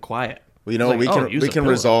fucking quiet. Well, you know, Like, we can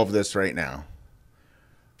resolve this right now.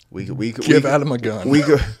 We Give Adam a gun.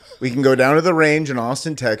 We can go down to the range in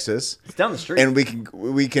Austin, Texas. It's down the street. And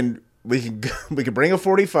we can bring a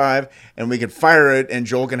 45 and we can fire it, and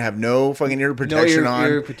Joel can have no fucking ear protection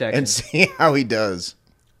ear protection. and see how he does.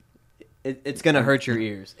 It's gonna hurt your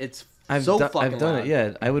ears. It's I've so done fucking loud. it.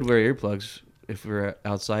 Yeah, I would wear earplugs if we were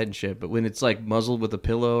outside and shit. But when it's like muzzled with a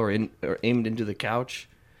pillow or aimed into the couch,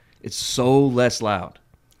 it's so less loud.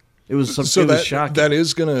 It was shocking. That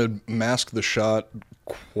is going to mask the shot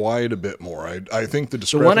quite a bit more. I think the The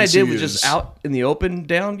discrepancy one I did was is, just out in the open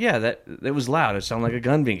down. Yeah, that was loud. It sounded like a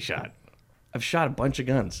gun being shot. I've shot a bunch of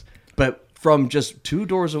guns, but from just two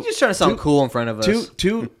doors. You're just trying to sound cool in front of us.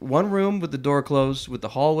 One room with the door closed, with the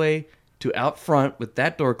hallway to out front with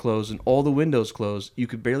that door closed and all the windows closed. You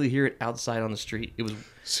could barely hear it outside on the street. It was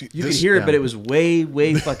you could hear it, but it was way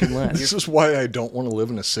fucking less. This is why I don't want to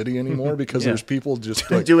live in a city anymore, because there's people just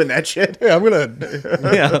like, doing that shit. hey, I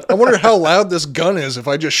wonder how loud this gun is if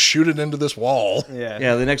I just shoot it into this wall.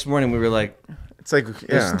 Yeah. The next morning we were like, It's like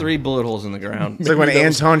there's 3 bullet holes in the ground. It's like when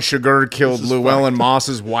Anton Chigurh killed Llewellyn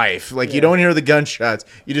Moss's wife. Like, you don't hear the gunshots.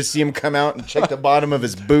 You just see him come out and check the bottom of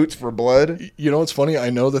his boots for blood. You know what's funny? I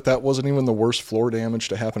know that wasn't even the worst floor damage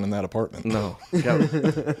to happen in that apartment. No.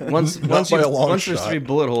 Once there's 3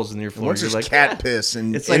 bullet holes in your floor, Once you're there's like, cat piss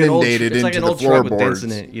and it's like an old, inundated it's like into an the old truck with dents floorboards.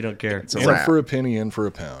 in it. You don't care. It's a In wrap. for a penny, in for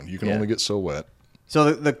a pound. You can only get so wet.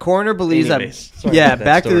 So the coroner believes Anyways, that. sorry Yeah, about that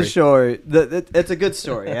back to the story. story. It's a good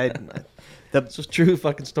story. It's a true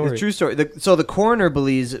fucking story. It's a true story. So the coroner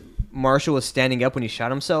believes Marshall was standing up when he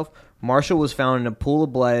shot himself. Marshall was found in a pool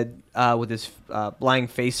of blood with his lying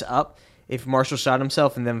face up. If Marshall shot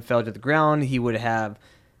himself and then fell to the ground, he would have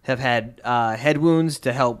had head wounds.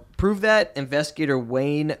 To help prove that, investigator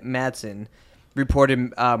Wayne Madsen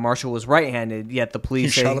reported Marshall was right-handed, yet the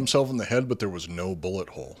police He shot himself in the head, but there was no bullet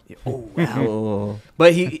hole. Oh, wow.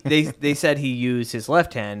 But they said he used his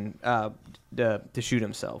left hand to shoot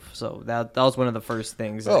himself. So that was one of the first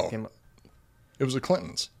things that came up. It was the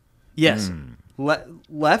Clintons. Yes.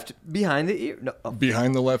 Left behind the ear. No,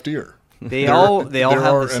 Behind the left ear. they all have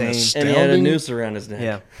the same. And he had a noose around his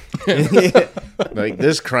neck. Yeah. Like,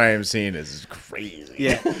 this crime scene is crazy.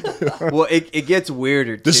 Yeah. Well, it gets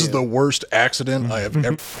weirder, too. This is the worst accident I have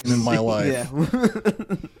ever seen in my life.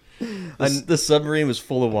 Yeah. The submarine was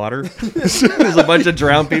full of water. There's a bunch of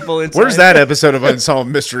drowned people inside. Where's that episode of Unsolved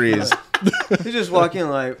Mysteries? He's just walking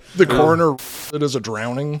like... The coroner it as a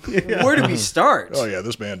drowning. Where did we start? Oh, yeah,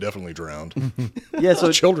 this man definitely drowned. Yeah,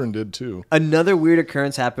 so Children did, too. another weird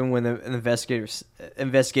occurrence happened when the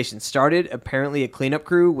investigation started. Apparently, a cleanup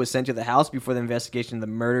crew was sent to the house before the investigation of the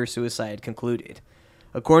murder-suicide concluded.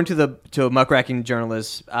 According to a muckraking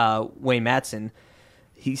journalist, Wayne Matson,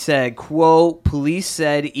 he said, quote, police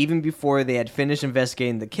said even before they had finished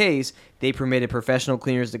investigating the case, they permitted professional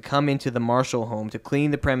cleaners to come into the Marshall home to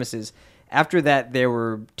clean the premises. After that, there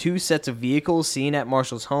were 2 sets of vehicles seen at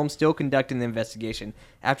Marshall's home still conducting the investigation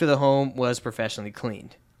after the home was professionally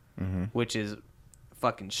cleaned, which is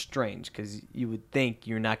fucking strange because you would think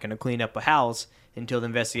you're not going to clean up a house until the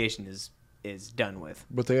investigation is done with.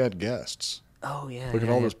 But they had guests. Oh, yeah. Look at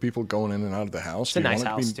all those people going in and out of the house. It's a Do you nice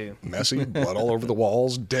want it house, to be too. Messy, blood all over the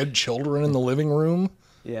walls, dead children in the living room.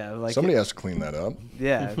 Yeah, like Somebody has to clean that up.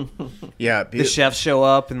 Yeah, Yeah, the chefs show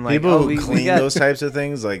up and like people oh, who we clean got... those types of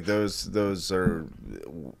things, like those are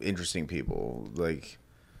interesting people. Like,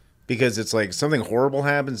 because it's like something horrible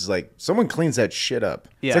happens, like someone cleans that shit up.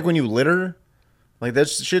 Yeah. It's like when you litter, like that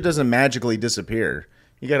shit doesn't magically disappear.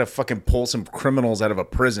 You gotta fucking pull some criminals out of a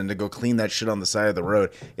prison to go clean that shit on the side of the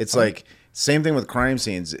road. It's like same thing with crime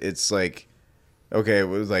scenes. It's like, okay, it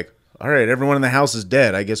was like, all right, everyone in the house is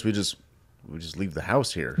dead. I guess we just leave the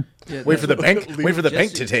house here. Yeah, wait for the bank. Wait for the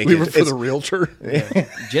bank to take Leave it. it for the realtor.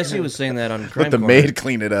 Jesse was saying that on Crime Let the Corner, maid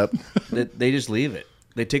clean it up. that they just leave it.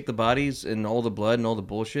 They take the bodies and all the blood and all the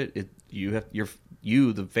bullshit.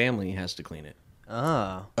 The family has to clean it.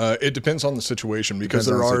 Ah, It depends on the situation because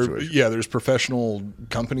Depends on the situation. there's professional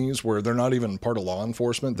companies where they're not even part of law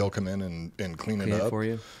enforcement. They'll come in and clean Clean it it up. for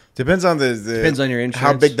you. Depends on Depends on your how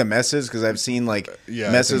insurance. big the mess is, because I've seen like Yeah,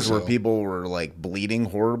 I messes think where so. people were like bleeding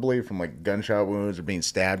horribly from like gunshot wounds or being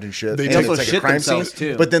stabbed and shit. They And also it's like a shit crime scene, themselves,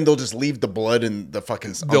 too. but then they'll just leave the blood in the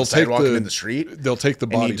fucking on the sidewalk and in the street. They'll take the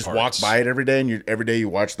And body you just parts. walk by it every day, and every day you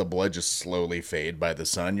watch the blood just slowly fade by the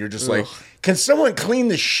sun. You're just like, can someone clean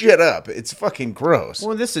this shit up? It's fucking gross.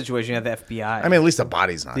 well, in this situation, you have the FBI. I mean, at least the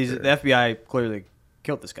body's not the there. FBI clearly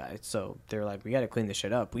killed this guy, so they're like, we got to clean this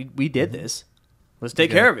shit up. We did Mm-hmm. this. Let's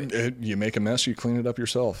take care of it. You make a mess, you clean it up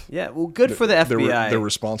yourself. Yeah, well, good for the FBI. They're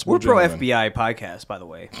responsible We're pro gentlemen. FBI podcast, by the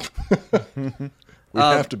way. We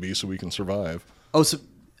have to be so we can survive. Oh, so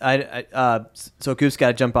so Goose got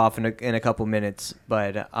to jump off in a couple minutes,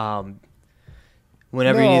 but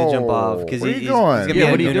whenever you need to jump off, because Where you he's going? going to be Yeah,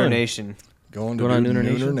 on what are you Nooner doing? Nation. Going on to Nooner Nooner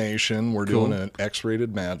Nation? Nation. We're Cool. doing an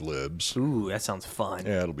X-rated Mad Libs. Ooh, that sounds fun.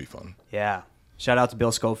 Yeah, it'll be fun. Yeah. Shout out to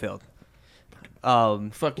Bill Schofield.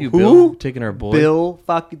 Fuck you, Bill. Taking our boy. Bill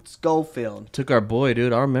fucking Schofield. Took our boy,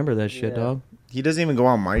 dude. I remember that shit, Yeah. dog. He doesn't even go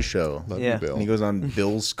on my show. Love Yeah. you, Bill. And he goes on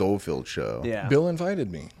Bill Schofield's show. Yeah. Bill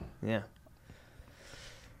invited me. Yeah.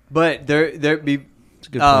 But there be. It's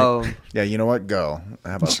a good point. Yeah, you know what? Go.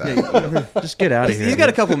 How about that? Just get out of here. He's got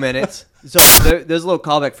a couple minutes. So there's a little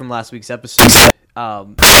callback from last week's episode.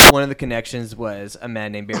 One of the connections was a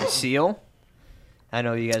man named Barry Seal. I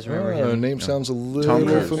know you guys remember him. Name sounds a Tom little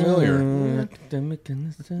Cruise. familiar. Heidi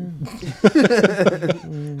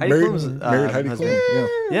Klum's, Married Heidi husband. Klum.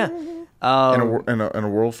 Yeah. Yeah. in a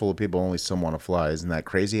world full of people, only some want to fly. Isn't that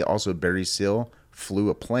crazy? Also, Barry Seal flew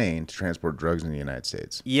a plane to transport drugs in the United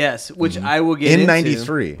States. Yes, which I will get In into.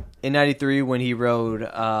 93. In 93 when he rode,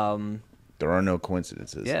 There are no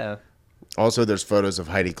coincidences. yeah. Also, there's photos of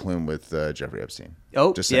Heidi Klum with Jeffrey Epstein.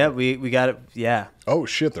 Oh, Just yeah, saying. we got it. Yeah. Oh,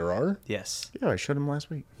 shit, there are? Yes. Yeah, I showed him last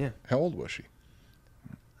week. How old was she?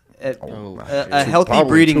 At Oh, a healthy Probably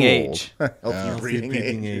breeding too age. old. Healthy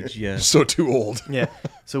breeding age. Yeah. So too old. Yeah.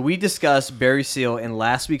 So we discussed Barry Seal in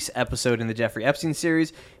last week's episode in the Jeffrey Epstein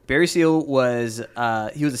series. Barry Seal was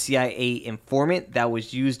he was a CIA informant that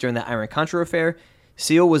was used during the Iran-Contra affair.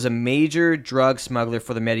 Seal was a major drug smuggler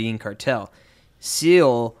for the Medellin cartel.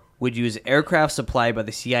 Seal would use aircraft supplied by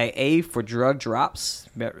the CIA for drug drops.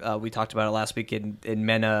 We talked about it last week in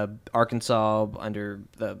Mena, Arkansas, under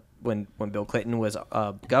when Bill Clinton was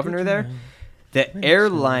governor there. The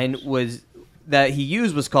airline that he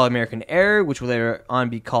used was called American Air, which would later on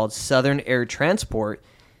be called Southern Air Transport.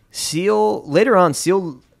 Later on,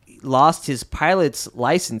 Seal lost his pilot's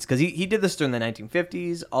license because he did this during the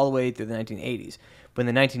 1950s all the way through the 1980s. But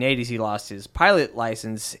in the 1980s, he lost his pilot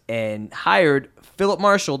license and hired Philip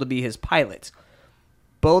Marshall to be his pilot.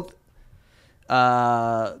 Both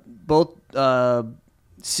Both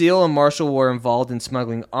Seal and Marshall were involved in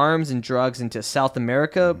smuggling arms and drugs into South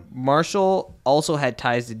America. Marshall also had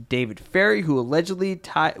ties to David Ferry, who allegedly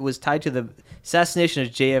was tied to the assassination of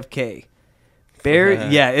JFK.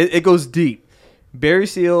 It goes deep. Barry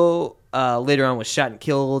Seal later on was shot and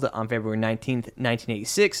killed on February 19th,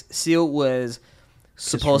 1986. Seal was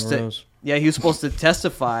supposed to... Rose. Yeah, he was supposed to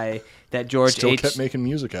testify that George Still kept making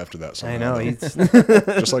music after that somehow. I know. He's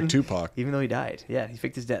just like Tupac. Even though he died. Yeah, he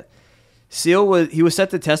faked his death. Seal was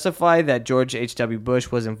set to testify that George H.W.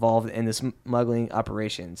 Bush was involved in the smuggling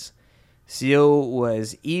operations. Seal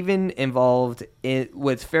was even involved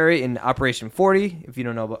with Ferry in Operation 40. If you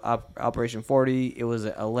don't know about Operation 40, it was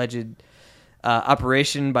an alleged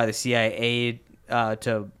operation by the CIA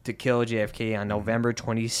to kill JFK on November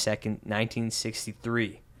 22nd,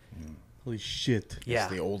 1963. Holy shit. Yeah.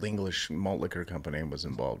 The Old English malt liquor company was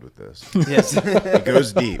involved with this. Yes. It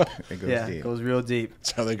goes deep. Deep. It goes real deep.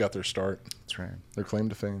 That's how they got their start. That's right. Their claim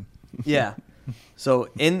to fame. Yeah. So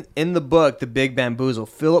in the book, The Big Bamboozle,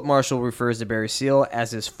 Philip Marshall refers to Barry Seal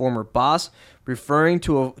as his former boss, referring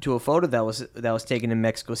to a photo that was taken in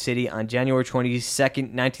Mexico City on January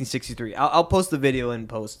 22nd, 1963. I'll post the video in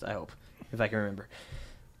post, I hope, if I can remember.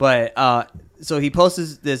 But so he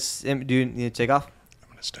posts this. Do you need to take off?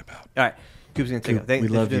 Step out. All right, Coop's gonna take off. We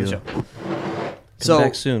love you. Come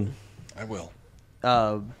back soon. I will.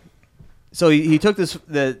 So he took this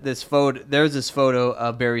photo. There's this photo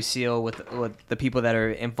of Barry Seal with the people that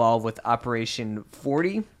are involved with Operation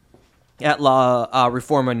 40 at La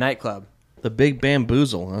Reforma nightclub. The Big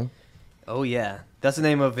Bamboozle, huh? Oh yeah, that's the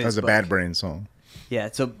name of his. That was a book. Bad Brain song. Yeah,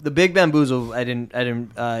 so The Big Bamboozle. I didn't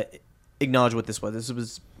acknowledge what this was. This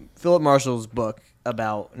was Philip Marshall's book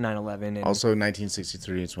about 9/11. And also,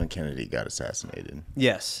 1963 is when Kennedy got assassinated.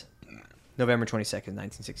 Yes, November 22nd,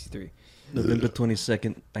 1963. November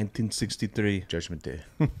 22nd, 1963. Judgment Day.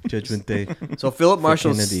 Judgment Day. So Philip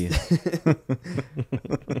Marshall.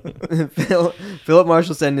 Philip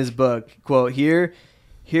Marshall said in his book, quote, Here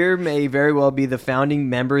may very well be the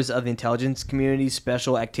founding members of the Intelligence Community's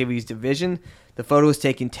Special Activities Division. The photo was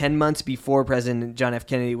taken 10 months before President John F.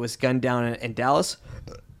 Kennedy was gunned down in Dallas.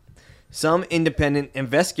 Some independent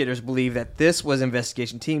investigators believe that this was an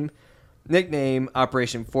investigation team, nicknamed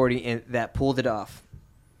Operation 40, and that pulled it off.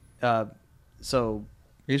 So...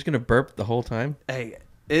 You're just going to burp the whole time? Hey,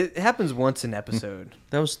 it happens once an episode.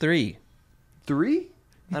 That was 3. 3?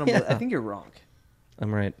 I think you're wrong.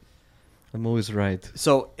 I'm right. I'm always right.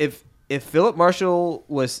 So if Philip Marshall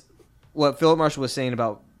was... What Philip Marshall was saying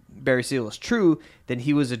about Barry Seal is true, then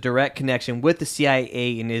he was a direct connection with the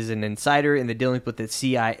CIA and is an insider in the dealings with the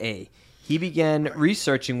CIA. He began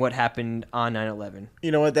researching what happened on 9/11.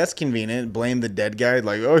 You know what? That's convenient. Blame the dead guy.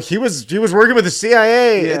 Like, oh, he was working with the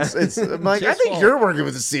CIA. Yeah. I'm like, I think you're working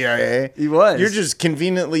with the CIA. He was. You're just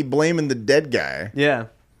conveniently blaming the dead guy. Yeah.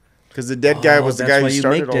 Because the dead guy was the guy who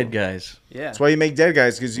started. That's why you make dead guys. Yeah. That's why you make dead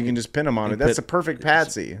guys, because you can just pin them on it. That's a perfect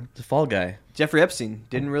patsy. It's a fall guy. Jeffrey Epstein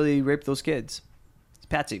didn't really rape those kids. It's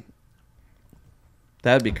patsy.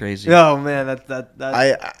 That'd be crazy. Oh man,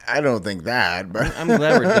 that. I don't think that, but I'm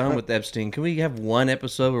glad we're done with Epstein. Can we have one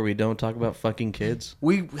episode where we don't talk about fucking kids?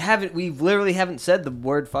 We literally haven't said the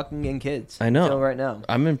word fucking in kids. I know. Until right now.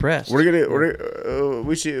 I'm impressed. we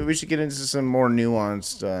should get into some more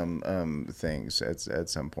nuanced things at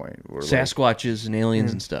some point. Sasquatches and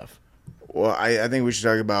aliens and stuff. Well, I think we should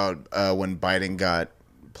talk about when Biden got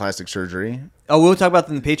plastic surgery. Oh, we'll talk about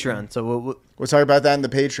that in the Patreon. So we'll talk about that in the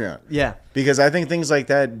Patreon. Yeah, because I think things like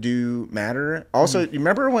that do matter. Also, you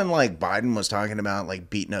remember when like Biden was talking about like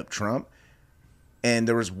beating up Trump, and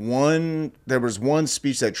there was one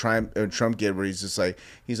speech that Trump did where he's like,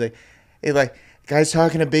 hey, like, guy's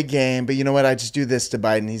talking a big game, but you know what? I just do this to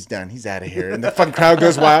Biden. He's done. He's out of here, and the fucking crowd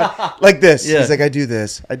goes wild like this. Yeah. He's like, I do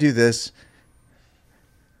this.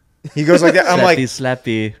 He goes like that. I'm like,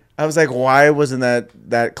 slappy. I was like, why wasn't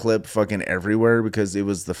that clip fucking everywhere? Because it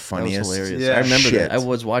was the funniest. That was hilarious. Yeah. I remember shit. that. I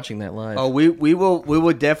was watching that live. Oh, we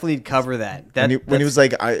will definitely cover that. When he was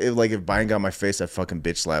like, if Biden got my face, I'd fucking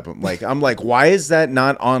bitch slap him. Like, I'm like, why is that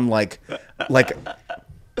not on like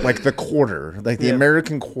the quarter, like the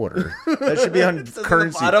American quarter? That should be on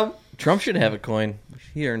currency. Trump should have a coin.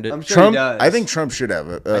 He earned it. I'm sure he does. I think Trump should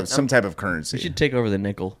have some type of currency. He should take over the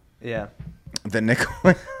nickel. Yeah. The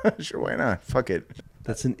nickel? Sure, why not? Fuck it.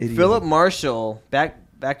 That's an idiot. Philip Marshall, back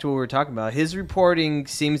to what we were talking about. His reporting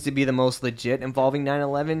seems to be the most legit involving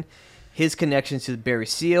 9/11. His connections to Barry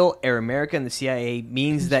Seal, Air America, and the CIA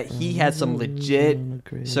means that he had some legit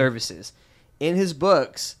services. In his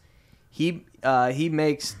books, he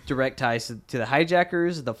makes direct ties to the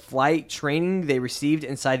hijackers, the flight training they received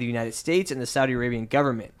inside the United States, and the Saudi Arabian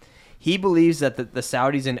government. He believes that the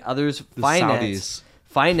Saudis and others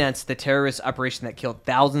financed the terrorist operation that killed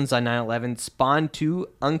thousands on 9/11, spawned two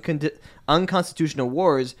unconstitutional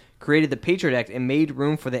wars, created the Patriot Act, and made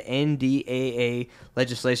room for the NDAA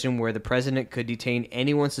legislation where the president could detain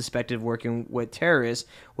anyone suspected of working with terrorists,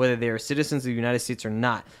 whether they are citizens of the United States or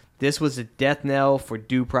not. This was a death knell for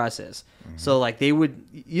due process. So, like, they would,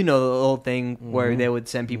 the whole thing where they would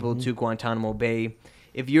send people to Guantanamo Bay.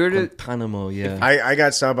 If you're to Guantanamo, yeah. I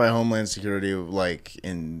got stopped by Homeland Security like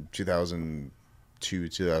in 2002,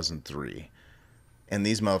 2003, and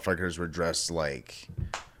these motherfuckers were dressed like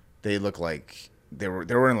they look like they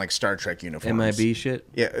were in like Star Trek uniforms. MIB shit.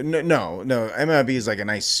 Yeah, no. MIB is like a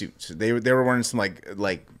nice suit. They were wearing some like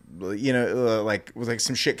like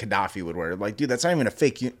some shit Gaddafi would wear. Like, dude, that's not even a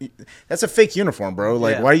fake. That's a fake uniform, bro.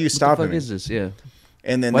 Like, why are you stopping me? What the fuck is this? Yeah.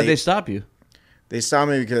 And then why'd they stop you? They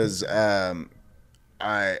stopped me because okay.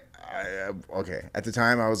 At the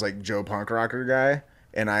time, I was like Joe Punk Rocker guy,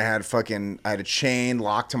 and I had a chain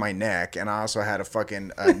locked to my neck, and I also had a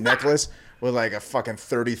fucking necklace with like a fucking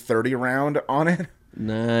 30-30 round on it.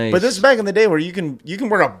 Nice. But this is back in the day where you can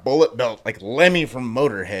wear a bullet belt like Lemmy from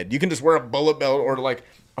Motorhead. You can just wear a bullet belt or like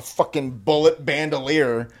a fucking bullet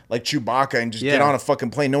bandolier like Chewbacca and just get on a fucking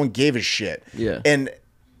plane. No one gave a shit. Yeah. And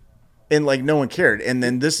like no one cared. And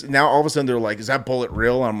then now all of a sudden they're like, is that bullet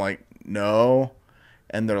real? I'm like, no.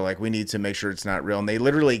 And they're like, we need to make sure it's not real. And they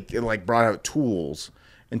literally like brought out tools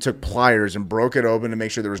and took pliers and broke it open to make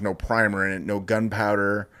sure there was no primer in it, no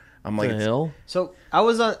gunpowder. I'm like, the hell? So I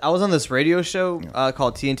was on this radio show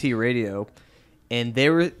called TNT Radio, and they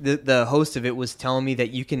were the host of it was telling me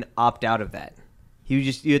that you can opt out of that. You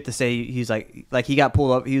have to say he's like he got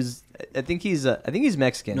pulled up. I think he's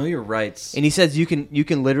Mexican. Know your rights. And he says you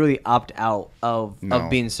can literally opt out of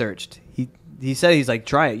being searched. He said he's like,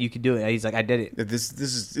 try it, you can do it. He's like, I did it. This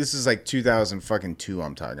is like 2002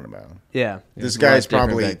 I'm talking about. Yeah. This guy's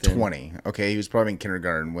probably 20. Okay, he was probably in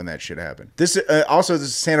kindergarten when that shit happened. This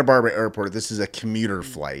is Santa Barbara Airport. This is a commuter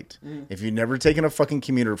flight. If you've never taken a fucking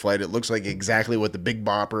commuter flight, it looks like exactly what the Big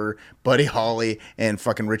Bopper, Buddy Holly, and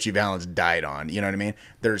fucking Richie Valens died on. You know what I mean?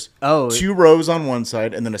 There's two rows on one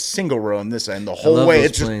side and then a single row on this side. And the whole way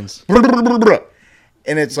it's just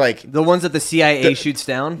and it's like the ones that the CIA shoots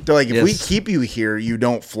down. They're like, if we keep you here, you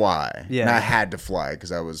don't fly. Yeah, and I had to fly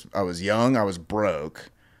because I was young, I was broke,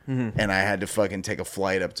 and I had to fucking take a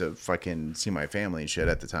flight up to fucking see my family and shit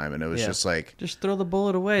at the time. And it was just like, just throw the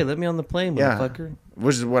bullet away. Let me on the plane, motherfucker.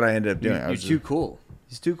 Which is what I ended up doing. You're too cool.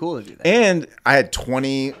 He's too cool to do that. And I had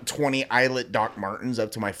 20 eyelet Doc Martens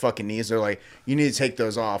up to my fucking knees. They're like, you need to take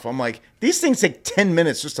those off. I'm like, these things take 10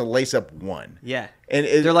 minutes just to lace up one. Yeah. And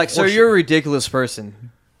they're like, sir, you're a ridiculous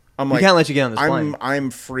person. I'm like, we can't let you get on this plane.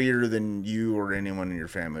 I'm freer than you or anyone in your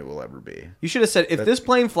family will ever be. You should have said, if this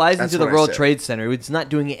plane flies into the World Trade Center, it's not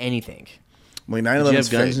doing anything. Well, 9/11 Did you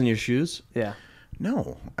have guns in your shoes? Yeah.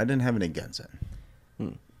 No, I didn't have any guns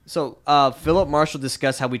in. So, Philip Marshall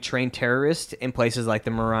discussed how we train terrorists in places like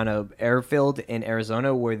the Marano Airfield in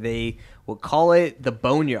Arizona, where they will call it the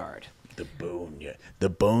boneyard. The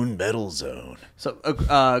bone metal zone. So,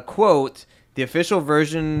 quote, the official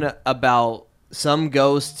version about some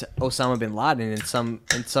ghost Osama bin Laden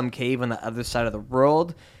in some cave on the other side of the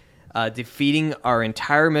world, defeating our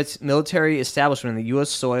entire military establishment on the U.S.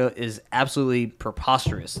 soil is absolutely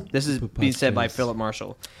preposterous. This is being said by Philip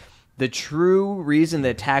Marshall. The true reason the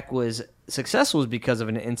attack was successful was because of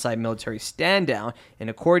an inside military stand down and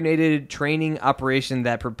a coordinated training operation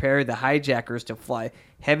that prepared the hijackers to fly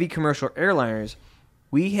heavy commercial airliners.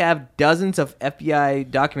 We have dozens of FBI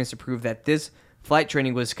documents to prove that this flight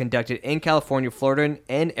training was conducted in California, Florida,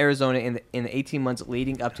 and Arizona in the 18 months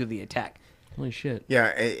leading up to the attack. Holy shit!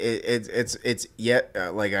 Yeah, it's yet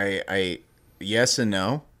like I yes and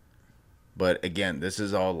no. But again, this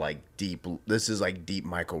is all like deep. This is like deep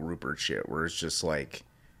Michael Rupert shit, where it's just like,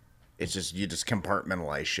 it's just you just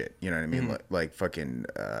compartmentalize shit. You know what I mean? Like fucking,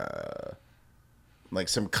 like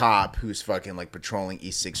some cop who's fucking like patrolling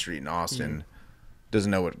East 6th Street in Austin doesn't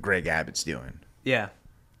know what Greg Abbott's doing. Yeah,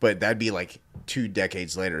 but that'd be like 2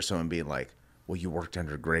 decades later, someone being like, "Well, you worked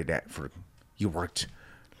under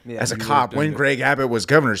as a cop when Greg Abbott was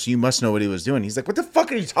governor, so you must know what he was doing." He's like, what the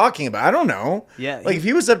fuck are you talking about? I don't know. Yeah. Like, if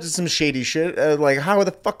he was up to some shady shit, like, how the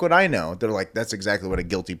fuck would I know? They're like, that's exactly what a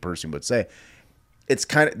guilty person would say. That's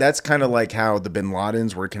kind of like how the Bin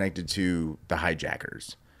Ladens were connected to the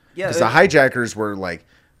hijackers. Yeah. Because the hijackers were, like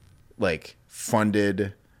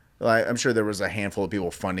funded. Like, I'm sure there was a handful of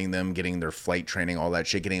people funding them, getting their flight training, all that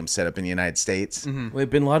shit, getting them set up in the United States.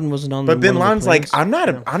 Wait, Bin Laden wasn't on. But Bin Laden's like, I'm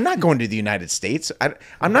not going to the United States.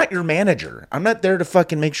 I'm not your manager. I'm not there to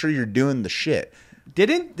fucking make sure you're doing the shit.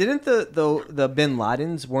 Didn't the Bin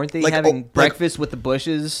Ladens, weren't they Like, having oh, breakfast with the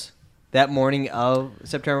Bushes that morning of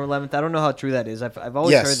September 11th? I don't know how true that is. I've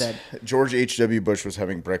always heard that. George H.W. Bush was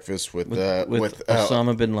having breakfast with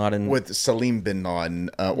Osama bin Laden. With Salim bin Laden.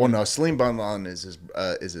 Well, no, Salim bin Laden is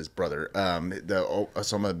his brother.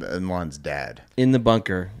 Osama bin Laden's dad. In the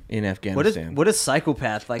bunker in Afghanistan. What a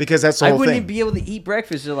psychopath! Like, Because that's the whole I wouldn't thing. even be able to eat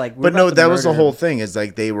breakfast. They're like, But no, that was the whole thing. Is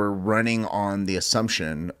like they were running on the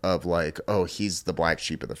assumption of like, oh, he's the black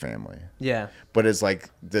sheep of the family. Yeah. But it's like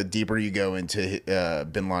the deeper you go into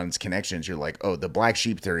bin Laden's connections, you're like, oh, the black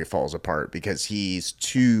sheep theory falls apart because he's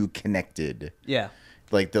too connected. Yeah.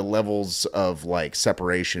 Like the levels of like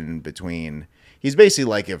separation between, he's basically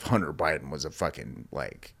like if Hunter Biden was a fucking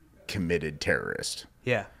like committed terrorist.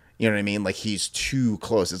 Yeah. You know what I mean? Like he's too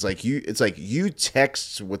close. It's like you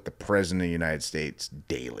text with the president of the United States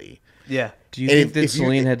daily. Yeah. Do you think that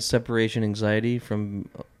Celine had separation anxiety from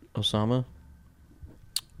Osama?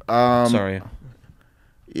 Sorry.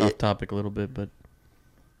 Off topic a little bit, but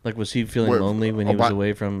like, was he feeling lonely when he was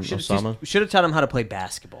away from Osama? Should have taught him how to play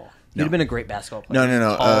basketball. He'd have been a great basketball player.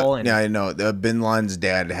 No. Yeah, I know. Bin Laden's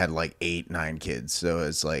dad had like 8-9 kids, so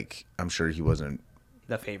it's like I'm sure he wasn't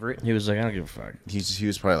the favorite. He was like, I don't give a fuck. He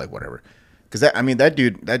was probably like whatever. Because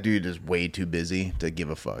that dude is way too busy to give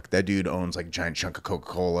a fuck. That dude owns like a giant chunk of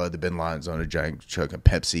Coca-Cola. The Bin Ladens own a giant chunk of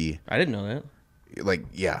Pepsi. I didn't know that. Like,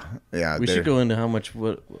 yeah. We should go into how much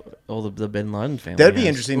all the Bin Laden family. That'd be has.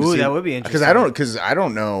 interesting. To see. That would be interesting. Because I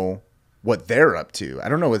don't know what they're up to. I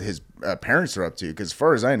don't know what his parents are up to. Because as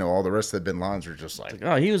far as I know, all the rest of the Bin Ladens are just like,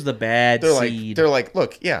 oh, he was the bad seed. They're like,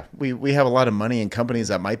 look, yeah, we have a lot of money and companies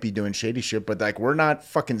that might be doing shady shit, but like we're not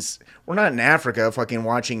in Africa fucking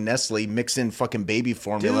watching Nestle mix in fucking baby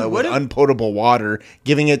formula with unpotable water,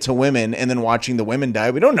 giving it to women, and then watching the women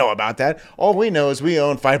die. We don't know about that. All we know is we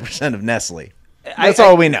own 5% of Nestle. That's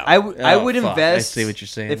all we know. I would invest. I see what you're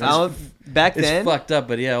saying. If I back then, it's fucked up,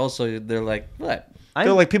 but yeah. Also, they're like, what?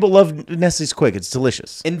 They're like, people love Nestle's Quick. It's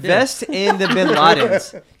delicious. Invest in the Bin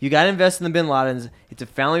Ladens. You got to invest in the Bin Ladens. It's a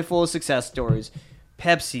family full of success stories.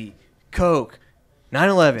 Pepsi, Coke,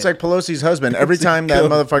 9/11. It's like Pelosi's husband. Every time that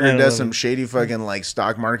motherfucker does some shady fucking like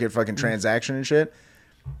stock market fucking transaction and shit,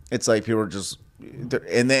 it's like people are just,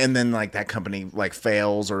 and then like that company like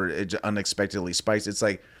fails or it unexpectedly spikes. It's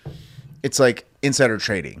like insider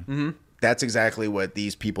trading. Mm-hmm. That's exactly what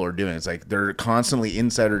these people are doing. It's like they're constantly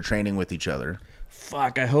insider trading with each other.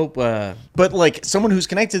 Fuck, I hope. But like someone who's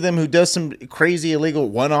connected to them who does some crazy illegal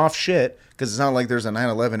one-off shit, because it's not like there's a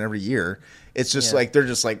 9/11 every year. It's just like they're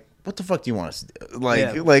just like, what the fuck do you want us to do?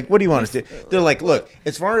 Like, what do you want us to do? They're like, look,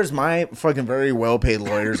 as far as my fucking very well-paid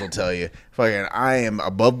lawyers will tell you, fucking, I am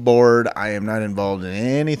above board. I am not involved in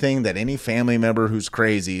anything that any family member who's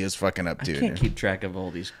crazy is fucking up to. I can't keep track of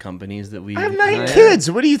all these companies that we. I have 9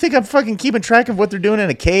 kids. What do you think I'm fucking keeping track of what they're doing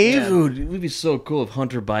in a cave? Dude, it would be so cool if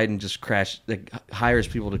Hunter Biden just hires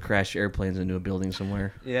people to crash airplanes into a building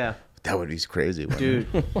somewhere. Yeah, that would be crazy, dude.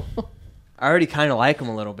 I already kind of like him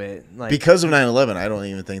a little bit, like because of 9/11. I don't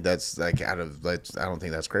even think that's like I don't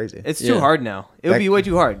think that's crazy. It's too hard now. It would be way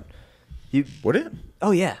too hard. Would it? Oh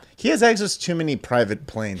yeah. He has access to too many private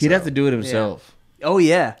planes. He'd have to do it himself. Yeah. Oh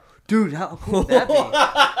yeah, dude. How cool would that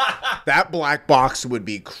be? That black box would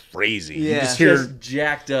be crazy. Yeah. You just hear just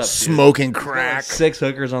jacked up, smoking crack. 6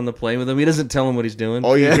 hookers on the plane with him. He doesn't tell them what he's doing.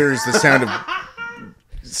 All you hear is the sound of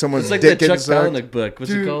someone's it's like dick the Chuck inside. Palahniuk book.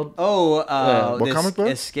 What's it called? Oh, what comic book?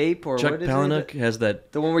 Escape or Chuck what is Palahniuk it? has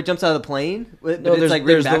that. The one where he jumps out of the plane, but No, it's like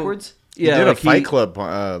written backwards. He did a Fight Club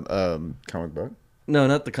comic book. No,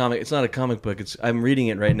 not the comic. It's not a comic book. I'm reading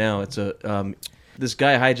it right now. It's a this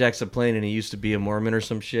guy hijacks a plane and he used to be a Mormon or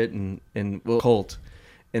some shit and cult.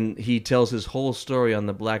 And he tells his whole story on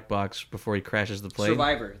the black box before he crashes the plane.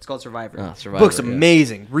 Survivor. It's called Survivor. Oh, Survivor. Book's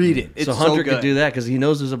amazing. Read it. It's so Hunter good. could do that because he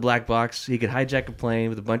knows there's a black box. He could hijack a plane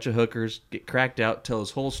with a bunch of hookers, get cracked out, tell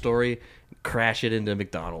his whole story, and crash it into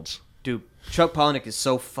McDonald's. Dude, Chuck Palahniuk is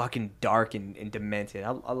so fucking dark and demented.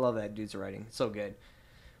 I love that dude's writing. It's so good.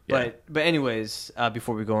 Yeah. But anyways,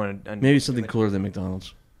 before we go on, maybe something cooler than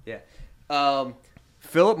McDonald's. Yeah.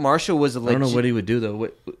 Philip Marshall was a I don't know what he would do though.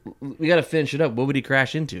 We got to finish it up. What would he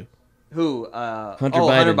crash into? Who? Hunter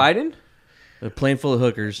Biden? A plane full of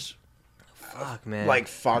hookers. Fuck, man. Like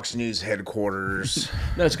Fox News headquarters.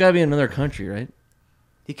 No, it's got to be in another country, right?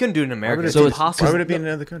 He couldn't do it in America. It's so impossible. Why would it be in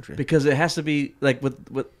another country? Because it has to be like what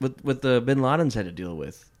the Bin Ladens had to deal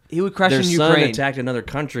with. He would crash Their in son Ukraine. attacked another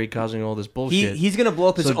country, causing all this bullshit. He's going to blow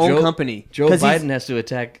up his own company. Joe Biden has to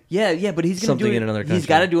attack. Yeah, but he's going to do it in another country. He's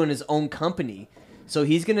got to do it in his own company. So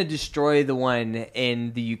he's gonna destroy the one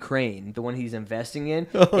in the Ukraine, the one he's investing in,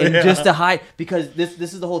 just to hide, because this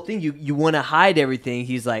is the whole thing. You want to hide everything.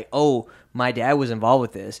 He's like, oh, my dad was involved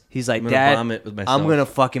with this. He's like, Dad, I'm gonna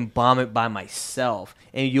fucking bomb it by myself,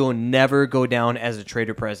 and you'll never go down as a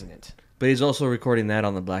traitor president. But he's also recording that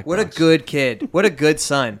on the black What box. a good kid. What a good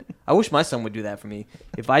son. I wish my son would do that for me.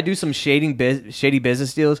 If I do some shady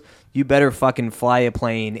business deals, you better fucking fly a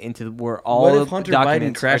plane into where all what the if Hunter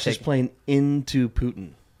documents Biden crashed his plane into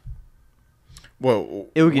Putin? Whoa,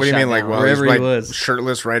 It would get what do you shot mean, like, down. while Wherever he's he like was.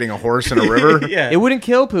 shirtless riding a horse in a river? Yeah. It wouldn't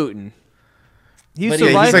kill Putin. He But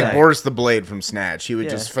survived He's like that. Boris the Blade from Snatch. He would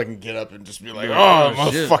Yeah. just fucking get up and just be like, "Oh,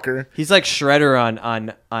 motherfucker!" He's like Shredder on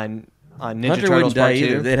Ninja Hunter Turtles wouldn't die Part 2.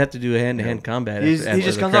 either. They'd have to do a hand-to-hand combat He after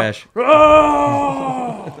just the comes crash.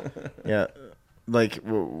 up. Yeah, like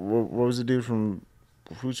what was the dude from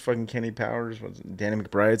who's fucking Kenny Powers? What's it? Danny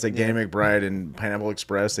McBride? It's like Danny McBride and Pineapple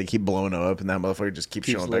Express. They keep blowing up, and that motherfucker just keeps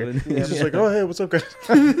showing living. back. He's just like, "Oh, hey, what's up, guys?"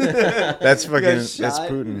 That's fucking. That's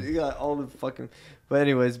Putin. You got all the fucking. But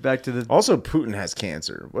anyways, back to the. Also, Putin has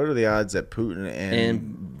cancer. What are the odds that Putin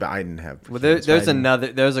and Biden have? Well, cancer?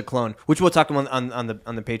 there's a clone, which we'll talk about on the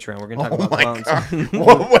Patreon. We're gonna talk Oh about my clones. god!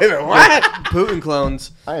 Whoa, wait a minute, what? Putin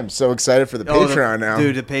clones. I am so excited for the Oh, Patreon now,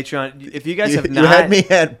 dude. The Patreon. If you guys have You not, had me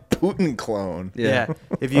at Putin clone. yeah.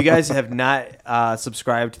 If you guys have not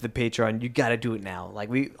subscribed to the Patreon, you got to do it now. Like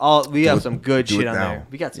we have some good do shit it on now. there.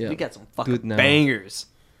 We got some Do it fucking now. bangers.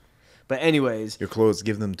 But anyways, Your clothes,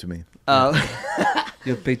 give them to me.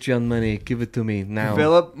 Your Patreon money, give it to me now.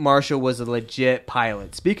 Philip Marshall was a legit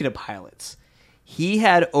pilot. Speaking of pilots, he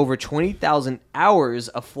had over 20,000 hours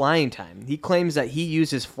of flying time. He claims that he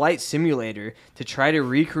used his flight simulator to try to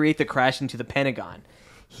recreate the crash into the Pentagon.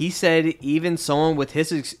 He said even someone with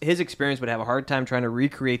his experience would have a hard time trying to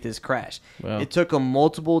recreate this crash. Wow. It took him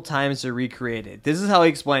multiple times to recreate it. This is how he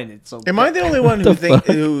explained it. So Am I the only one who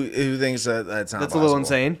thinks that that's not that's a little possible?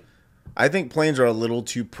 insane. I think planes are a little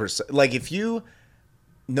too precise. Like if you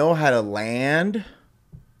know how to land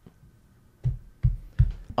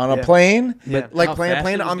on a plane, Yeah. but like How playing a fast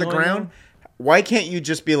plane it was on the going, ground, why can't you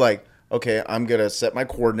just be like, okay, I'm gonna set my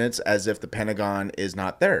coordinates as if the Pentagon is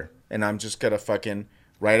not there, and I'm just gonna fucking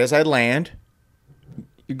right as I land.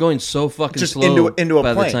 You're going so fucking Just slow into a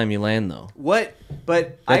by plane. the time you land, though. What?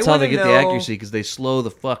 But That's I how they wanna get know, the accuracy, because they slow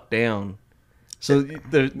the fuck down. So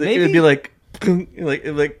it Maybe- would be like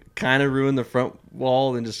kind of ruin the front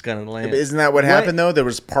wall and just kind of land. Isn't that what happened though? There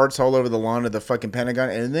was parts all over the lawn of the fucking Pentagon,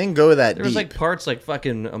 and it didn't go that There was deep. like parts like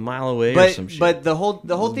fucking a mile away or some shit. But the whole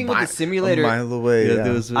thing with the simulator. a mile away. Yeah, Yeah,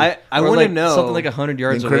 there was I or wanna like know- something like 100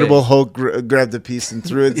 yards Incredible away. Hulk grabbed a piece and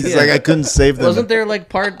threw it. It's like I couldn't save them. Wasn't there like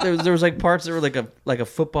there was like parts that were like a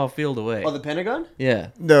football field away? Oh, the Pentagon? Yeah.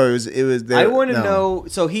 No, it was. There, I want to no. know.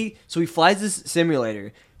 So he flies this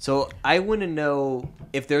simulator. So I want to know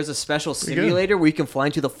if there's a special simulator where you can fly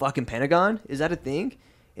into the fucking Pentagon. Is that a thing?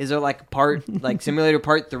 Is there like simulator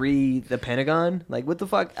part 3, the Pentagon? Like what the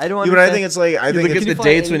fuck? I don't. Yeah, but understand. I think it's like I think Look at it's, the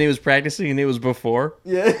dates when he was practicing and it was before.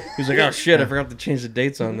 Yeah. He was like, "Oh shit, I forgot to change the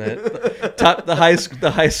dates on that."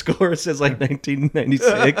 The high score says like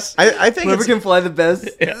 1996. I think Whoever it's, can fly the best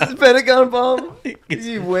Pentagon bomb,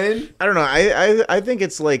 you win. I don't know. I think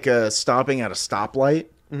it's like stopping at a stoplight.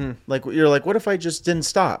 Mm-hmm. Like you're like, what if I just didn't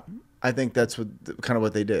stop? I think that's kind of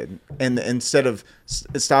what they did. And instead of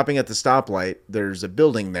stopping at the stoplight, there's a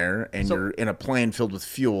building there, and you're in a plane filled with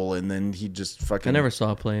fuel, and then he just fucking. I never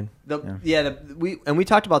saw a plane. We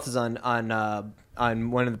talked about this on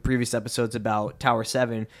one of the previous episodes about Tower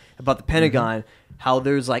 7, about the Pentagon, how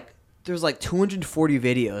there's like 240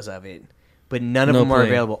 videos of it, but none of No them are plane.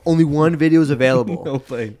 available. Only one video is available. No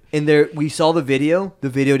plane. And there, we saw the video. The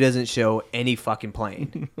video doesn't show any fucking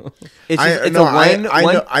plane. It's I just,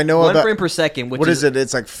 I know one about- frame per second. Which What is it?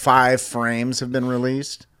 It's like 5 frames have been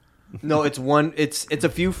released. No, it's one. It's a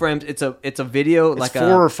few frames. It's a video It's like 4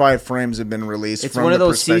 or 5 frames have been released. It's from one of the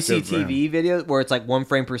those perspective, CCTV videos where it's like 1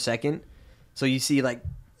 frame per second. So you see like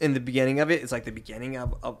in the beginning of it, it's like the beginning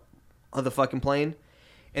of the fucking plane,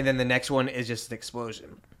 and then the next one is just an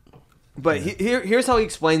explosion. But here's how he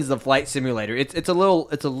explains the flight simulator. It's a little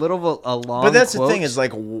of a long. But that's quote. the thing is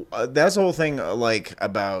like that's the whole thing like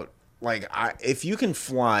about like if you can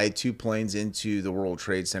fly 2 planes into the World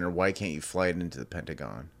Trade Center, why can't you fly it into the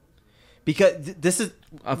Pentagon? because this is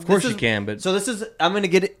Of course you can, but so this is I'm gonna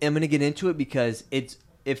get into it because it's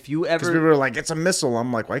if you Because ever people are like, it's a missile.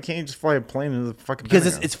 I'm like, why can't you just fly a plane into the fucking because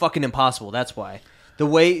Pentagon? it's fucking impossible. That's why the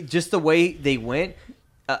way they went.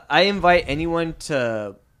 I invite anyone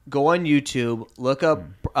to go on YouTube, look up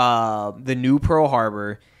the new Pearl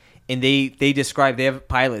Harbor, and they have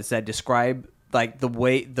pilots that describe like the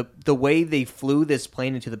way they flew this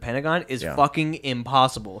plane into the Pentagon is fucking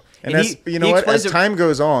impossible. And as, you know what? As time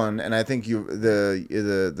goes on, and I think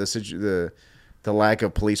the lack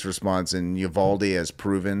of police response in Uvalde has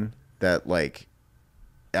proven that, like,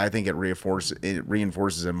 I think it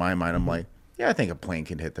reinforces in my mind. I'm like, yeah, I think a plane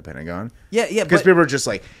can hit the Pentagon. Yeah, because people are just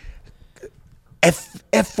like,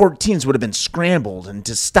 F-14s would have been scrambled and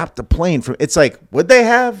to stop the plane from. It's like, would they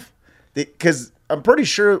have? Because I'm pretty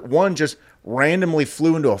sure one just randomly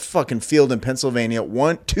flew into a fucking field in Pennsylvania.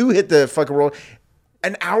 Two hit the fucking world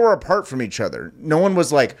an hour apart from each other. No one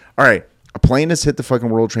was like, all right, a plane has hit the fucking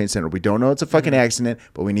World Trade Center. We don't know it's a fucking accident,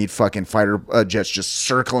 but we need fucking fighter jets just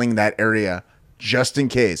circling that area just in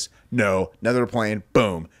case. No, another plane,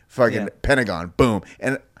 boom, fucking Pentagon, boom.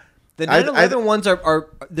 And the 9/11 ones are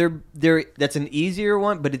they're that's an easier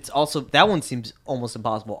one, but it's also, that one seems almost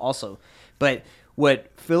impossible also. But what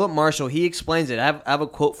Philip Marshall, he explains it. I have a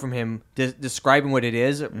quote from him describing what it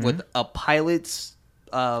is with a pilot's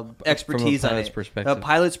expertise on it. A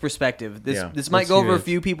pilot's perspective. This might go over a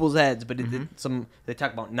few people's heads, but they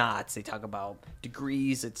talk about knots, they talk about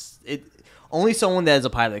degrees. Only someone that is a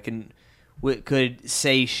pilot could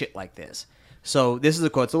say shit like this. So this is a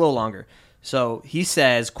quote. It's a little longer. So he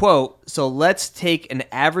says, quote, "So let's take an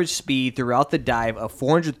average speed throughout the dive of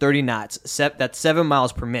 430 knots. That's 7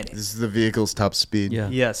 miles per minute." This is the vehicle's top speed. Yeah.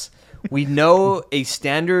 Yes. We know a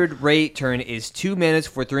standard rate turn is 2 minutes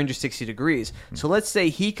for 360 degrees. So let's say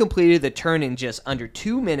he completed the turn in just under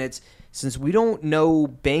 2 minutes. Since we don't know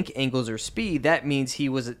bank angles or speed, that means he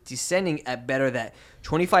was descending at better than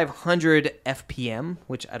 2,500 FPM,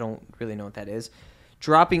 which I don't really know what that is.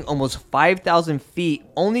 Dropping almost 5,000 feet,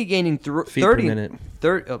 only gaining 30 feet per minute.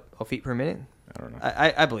 Feet per minute? I don't know.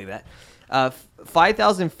 I believe that.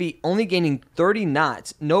 5,000 feet, only gaining 30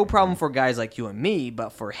 knots. No problem for guys like you and me,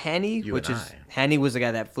 but for Haney, Haney was the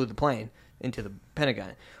guy that flew the plane into the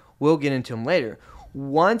Pentagon. We'll get into him later.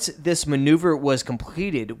 Once this maneuver was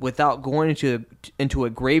completed, without going into a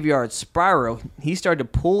graveyard spiral, he started to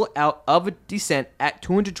pull out of a descent at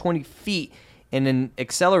 220 feet and then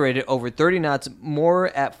accelerated over 30 knots more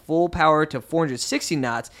at full power to 460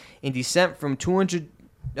 knots in descent from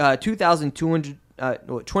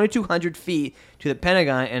 2,200 feet to the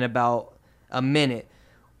Pentagon in about a minute.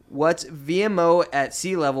 What's VMO at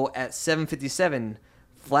sea level at 757?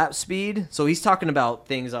 Flap speed? So he's talking about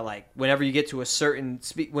things like whenever you get to a certain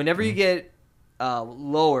speed, whenever you get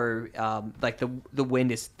lower, like the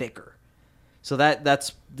wind is thicker. So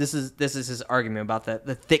this is his argument about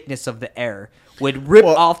the thickness of the air would rip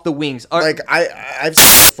off the wings. Like I've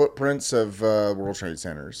seen footprints of World Trade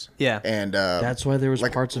Centers. Yeah, and that's why there was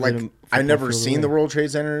parts of it. I've never seen the World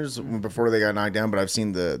Trade Centers before they got knocked down, but I've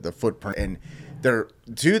seen the footprint. And there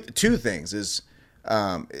two things is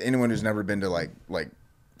anyone who's never been to like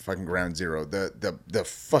fucking ground zero, the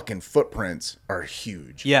fucking footprints are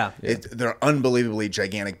huge. Yeah. They're unbelievably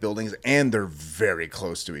gigantic buildings, and they're very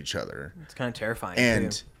close to each other. It's kind of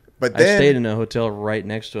terrifying. But I stayed in a hotel right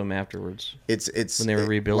next to them afterwards. It's when they were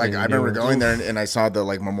rebuilding. Like I remember going there and I saw the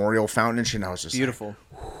like memorial fountain and shit, and I was just beautiful.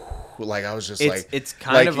 Like I was just it's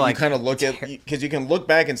kind of like you kind of look at, because you can look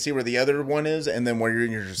back and see where the other one is, and then where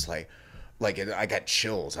you're just like I got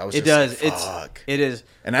chills. I was just like, fuck. It is.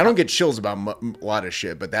 And I don't get chills about a lot of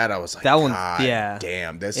shit, but that I was like, that one,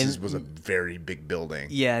 damn, was a very big building.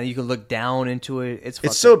 Yeah, you can look down into it.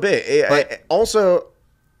 It's so big. Also,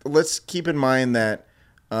 let's keep in mind that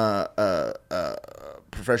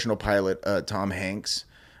professional pilot Tom Hanks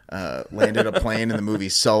landed a plane in the movie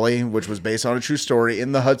Sully, which was based on a true story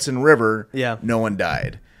in the Hudson River. Yeah. No one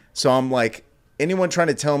died. So I'm like, anyone trying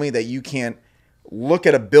to tell me that you can't look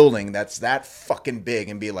at a building that's that fucking big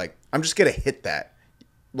and be like, I'm just gonna hit that.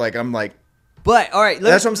 Like I'm like, but all right,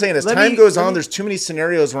 that's what I'm saying. As time goes on, there's too many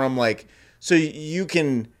scenarios where I'm like, so you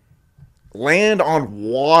can land on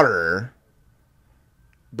water,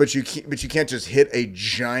 but you can't just hit a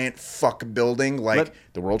giant fuck building like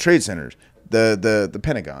the World Trade Centers, the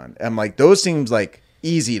Pentagon. I'm like, those seems like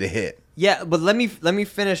easy to hit. Yeah, but let me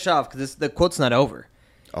finish off because the quote's not over.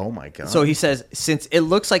 Oh my god! So he says, since it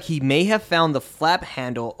looks like he may have found the flap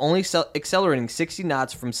handle only accelerating 60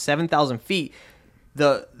 knots from 7,000 feet,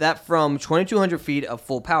 that from 2,200 feet of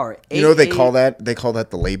full power. You know they call that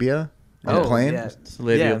the labia on the plane. Yeah. It's the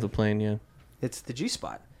labia of the plane. Yeah, it's the G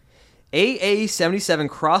spot. AA-77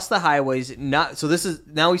 crossed the highways. So this is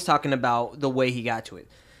now he's talking about the way he got to it.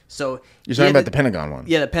 So you're talking about the Pentagon one.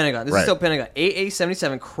 Yeah, the Pentagon. This is still Pentagon.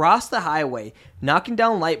 AA-77 crossed the highway, knocking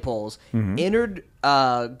down light poles, entered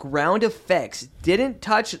ground effects, didn't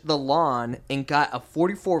touch the lawn, and got a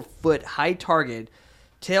 44-foot high target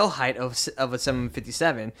tail height of a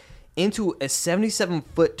 757. into a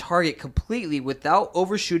 77-foot target completely without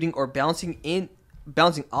overshooting or bouncing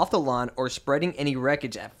off the lawn or spreading any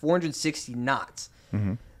wreckage at 460 knots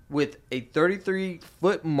with a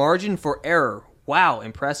 33-foot margin for error. Wow,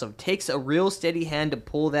 impressive. Takes a real steady hand to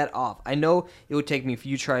pull that off. I know it would take me a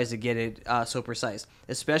few tries to get it so precise,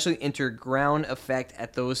 especially enter ground effect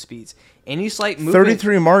at those speeds. Any slight movement...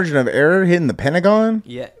 33 margin of error hitting the Pentagon?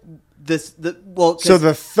 Yeah. So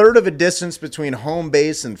the third of a distance between home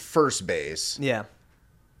base and first base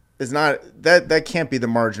is not... That can't be the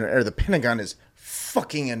margin of error. The Pentagon is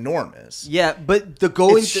fucking enormous. Yeah, but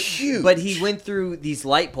huge. But he went through these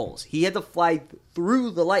light poles. He had to fly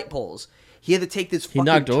through the light poles. He had to take this fucking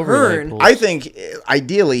knocked turn. over light poles. I think,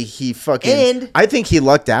 ideally, I think he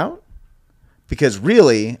lucked out. Because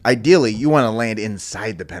really, ideally, you want to land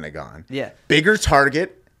inside the Pentagon. Yeah. Bigger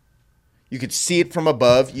target. You could see it from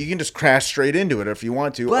above. You can just crash straight into it if you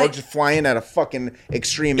want to. Or just fly in at a fucking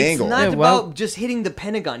extreme angle. It's not about just hitting the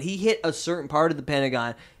Pentagon. He hit a certain part of the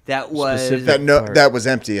Pentagon that was... That was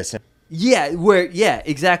empty. Yeah,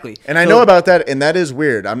 exactly. And I know about that, and that is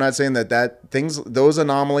weird. I'm not saying those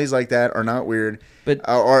anomalies like that are not weird. But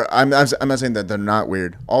I'm not saying that they're not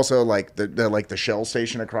weird. Also, like the Shell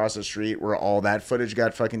station across the street where all that footage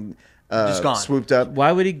got fucking just gone. Swooped up.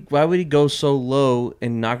 Why would he go so low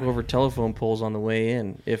and knock over telephone poles on the way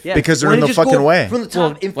in? Because they're in the fucking way. From the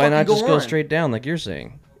top, why not just go straight down like you're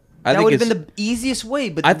saying? That would have been the easiest way.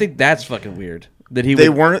 But I think that's fucking weird. That they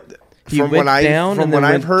weren't. He went down and then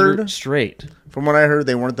went through straight. From what I heard,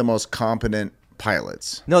 they weren't the most competent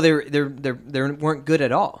pilots. No, they weren't good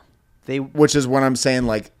at all. Which is what I'm saying.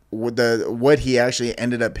 Like what he actually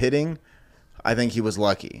ended up hitting, I think he was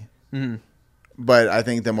lucky. Mm-hmm. But I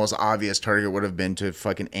think the most obvious target would have been to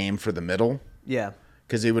fucking aim for the middle. Yeah.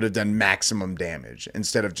 Because he would have done maximum damage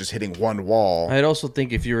instead of just hitting one wall. I'd also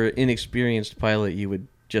think if you were an inexperienced pilot, you would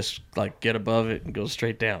just like get above it and go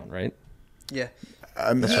straight down, right? Yeah.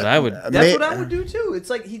 That's what I would. That's what I would do too. It's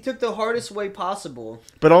like he took the hardest way possible.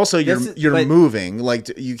 But also, you're moving.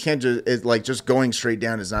 Like you can't just going straight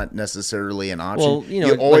down is not necessarily an option. Well,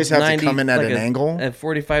 you always have to come in at an angle, a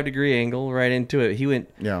 45-degree angle, right into it. He went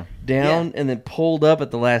down and then pulled up at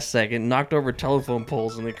the last second, knocked over telephone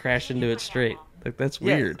poles, and then crashed into it straight. Like that's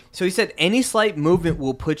weird. So he said any slight movement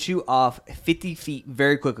will put you off 50 feet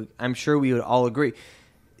very quickly. I'm sure we would all agree.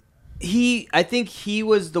 I think he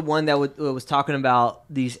was the one that was talking about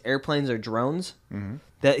these airplanes or drones. Mm-hmm.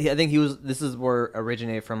 I think this is where it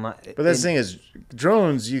originated from. But the thing is,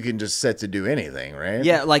 drones you can just set to do anything, right?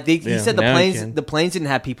 Yeah, like he said the planes didn't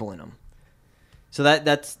have people in them. So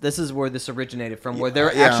this is where this originated from, where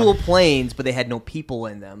they're actual planes, but they had no people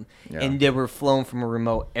in them, and they were flown from a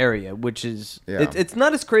remote area, which is it's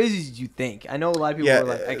not as crazy as you think. I know a lot of people are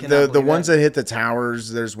like, I cannot the ones that hit the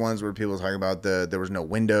towers. There's ones where people talking about there was no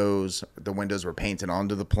windows. The windows were painted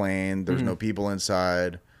onto the plane. There was no people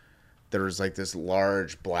inside. There was like this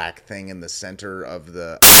large black thing in the center of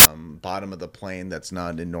the bottom of the plane that's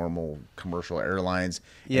not in normal commercial airlines.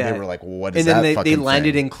 And they were like, well, what is that fucking thing? And then they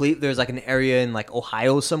landed in Cleveland. There's like an area in like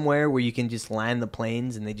Ohio somewhere where you can just land the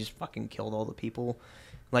planes, and they just fucking killed all the people.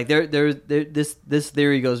 Like this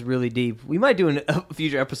theory goes really deep. We might do a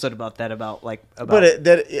future episode about that. But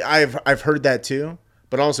I've heard that too.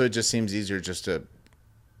 But also, it just seems easier just to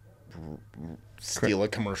steal a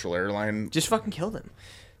commercial airline. Just fucking kill them.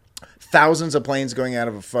 Thousands of planes going out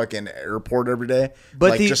of a fucking airport every day,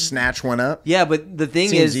 but just snatch one up. Yeah, but the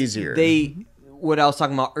thing is, easier. What I was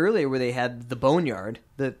talking about earlier, where they had the boneyard,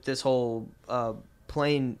 this whole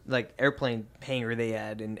airplane hangar they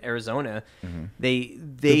had in Arizona. Mm-hmm.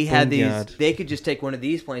 They had boneyard. They could just take one of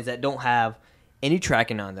these planes that don't have any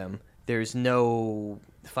tracking on them. There's no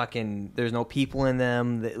people in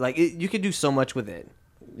them. You could do so much with it.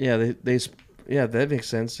 Yeah, Yeah, that makes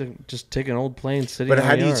sense. Just take an old plane sitting. But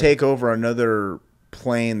how do you take over another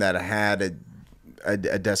plane that had a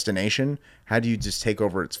destination? How do you just take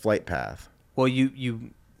over its flight path? Well,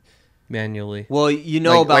 you manually. Well,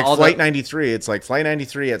 about all Flight 93. It's like Flight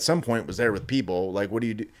 93 at some point was there with people. Like, what do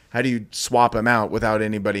you do? How do you swap them out without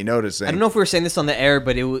anybody noticing? I don't know if we were saying this on the air,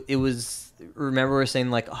 but it was. Remember, we were saying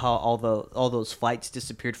like how all those flights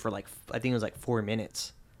disappeared for I think it was 4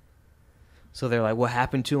 minutes. So they're like, what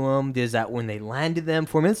happened to them? Is that when they landed them?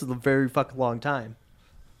 4 minutes is a very fucking long time.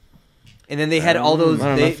 And then they had all those.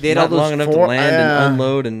 They had all those long enough to land and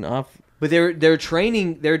unload and off. But they're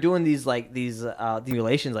training. They're doing these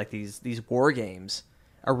simulations, like these war games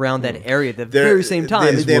around that area at the very same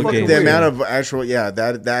time. The amount of actual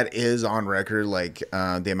that is on record. Like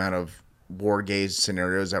the amount of war games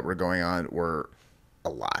scenarios that were going on were a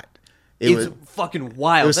lot. It's fucking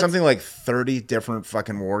wild. It was something like 30 different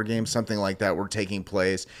fucking war games, something like that, were taking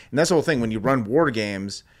place. And that's the whole thing. When you run war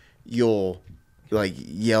games, you'll like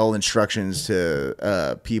yell instructions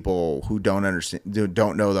to people who don't understand,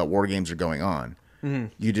 don't know that war games are going on.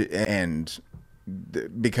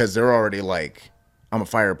 Because they're already like, I'm a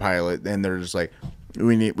fighter pilot, and they're just like,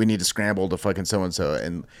 we need to scramble to fucking so and so.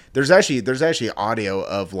 And there's actually audio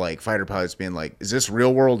of like fighter pilots being like, is this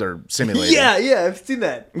real world or simulated? yeah, I've seen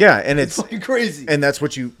that. Yeah, and it's fucking crazy. And that's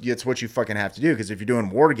what you fucking have to do, because if you're doing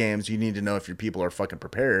war games, you need to know if your people are fucking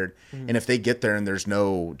prepared. And if they get there and there's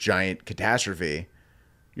no giant catastrophe,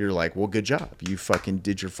 you're like, well, good job. You fucking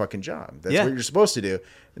did your fucking job. That's what you're supposed to do.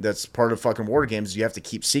 That's part of fucking war games. You have to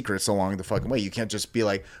keep secrets along the fucking way. You can't just be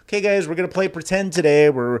like, okay, guys, we're going to play pretend today.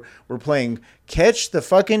 We're playing catch the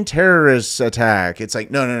fucking terrorist attack. It's like,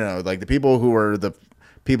 no. Like the people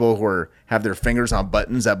who have their fingers on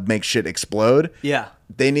buttons that make shit explode. Yeah.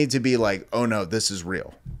 They need to be like, oh no, this is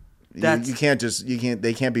real. You can't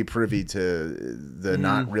they can't be privy to the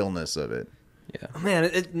not realness of it. Yeah, man,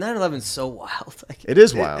 9/11 is so wild. Like, it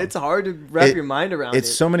is wild. It's hard to wrap your mind around. It's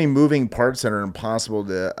so many moving parts that are impossible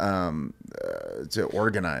to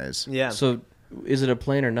organize. Yeah. So, is it a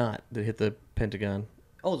plane or not that hit the Pentagon?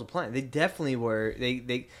 Oh, it's a plane. They definitely were.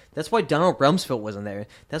 They. That's why Donald Rumsfeld wasn't there.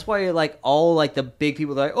 That's why like all like the big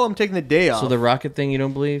people are like, oh, I'm taking the day off. So the rocket thing, you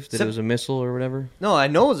don't believe that it was a missile or whatever? No, I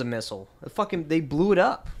know it was a missile. They blew it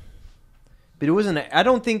up, but it wasn't. I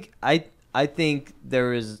don't think. I think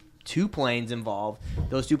there was 2 planes involved.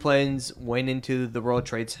 Those 2 planes went into the World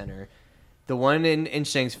Trade Center. The one in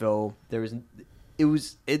Shanksville, that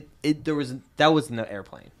wasn't an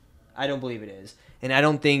airplane. I don't believe it is. And I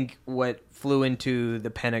don't think what flew into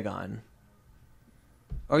the Pentagon.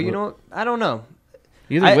 Or I don't know.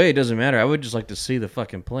 Either way, it doesn't matter. I would just like to see the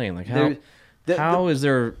fucking plane. Like how is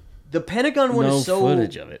there the Pentagon one is so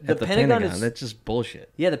footage of it? The Pentagon that's just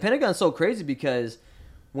bullshit. Yeah, the Pentagon's so crazy because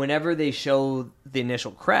whenever they show the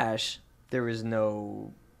initial crash, there was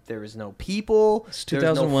no people. It's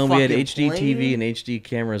 2001. We had HD plane. TV and HD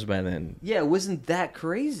cameras by then. Yeah, it wasn't that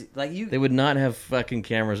crazy. They would not have fucking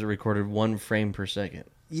cameras that recorded 1 frame per second.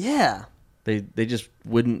 Yeah. They just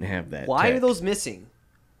wouldn't have that. Why tech. are those missing?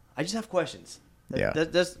 I just have questions.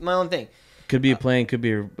 That's my own thing. Could be a plane, could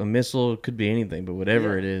be a missile, could be anything, but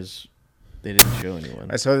whatever it is, they didn't show anyone.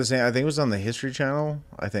 I saw the same. I think it was on the History Channel.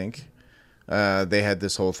 I think. They had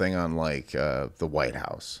this whole thing on like the White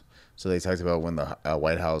House. So they talked about when the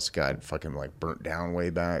White House got fucking like burnt down way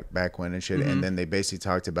back when and shit. Mm-hmm. And then they basically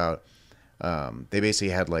talked about they basically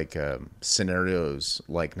had like scenarios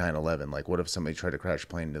like 9/11. Like, what if somebody tried to crash a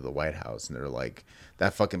plane into the White House, and they're like,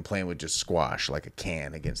 that fucking plane would just squash like a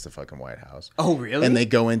can against the fucking White House. Oh, really? And they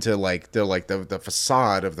go into like, they're like the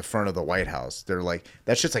facade of the front of the White House. They're like,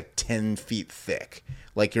 that shit's like 10 feet thick.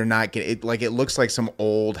 Like, you're not getting it. Like, it looks like some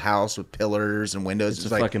old house with pillars and windows. It's a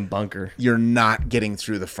like, fucking bunker. You're not getting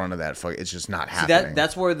through the front of that. It's just not happening.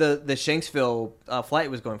 That's where the Shanksville flight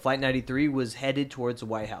was going. Flight 93 was headed towards the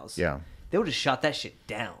White House. Yeah. They would have shot that shit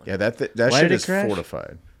down. Yeah, that shit is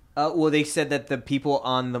fortified. Well, they said that the people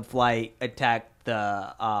on the flight attacked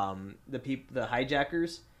the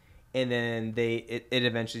hijackers, and then it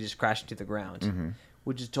eventually just crashed into the ground,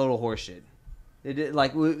 which is total horseshit. It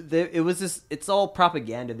was this. It's all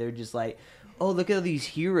propaganda. They're just like, oh, look at all these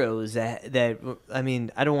heroes that. I mean,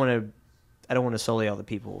 I don't want to sully all the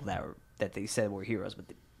people that they said were heroes, but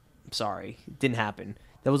I'm sorry, it didn't happen.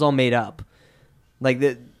 That was all made up. Like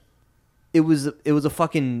that. It was a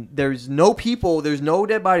fucking. There's no people. There's no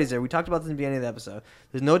dead bodies there. We talked about this in the beginning of the episode.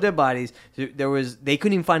 There's no dead bodies. They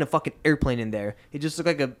couldn't even find a fucking airplane in there. It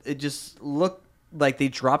just looked like they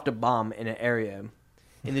dropped a bomb in an area,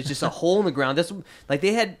 and there's just a hole in the ground. That's like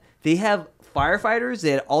they have firefighters.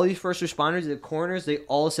 They had all these first responders. They had coroners. They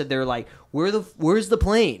all said they're like, where's the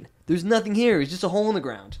plane? There's nothing here. It's just a hole in the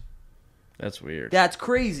ground. That's weird. That's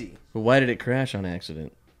crazy. But why did it crash on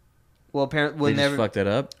accident? Well, apparently they just fucked that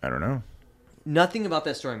up. I don't know. Nothing about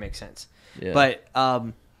that story makes sense. Yeah. But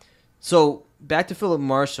so back to Philip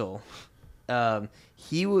Marshall.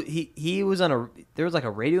 He was on there was like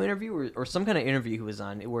a radio interview or some kind of interview he was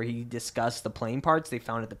on where he discussed the plane parts they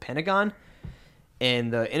found at the Pentagon.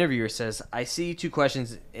 And the interviewer says, "I see 2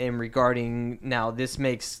 questions in regarding now. This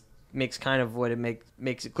makes kind of what it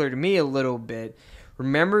makes it clear to me a little bit.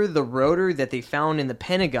 Remember the rotor that they found in the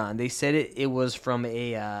Pentagon? They said it was from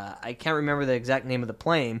a I can't remember the exact name of the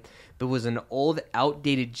plane, but it was an old,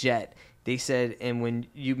 outdated jet. They said, and when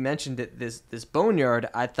you mentioned that this boneyard,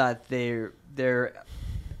 I thought they could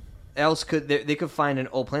find an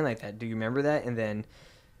old plane like that. Do you remember that? And then,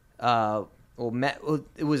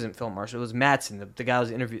 it wasn't Philip Marshall. It was Madsen, the guy who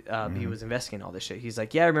was interviewed. He was investigating all this shit. He's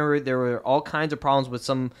like, yeah, I remember there were all kinds of problems with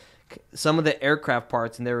some of the aircraft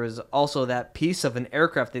parts, and there was also that piece of an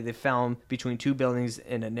aircraft that they found between two buildings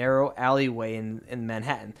in a narrow alleyway in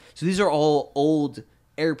Manhattan. So these are all old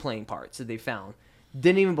airplane parts that they found.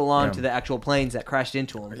 Didn't even belong to the actual planes that crashed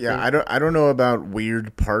into them. Yeah, I don't know about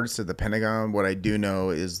weird parts of the Pentagon. What I do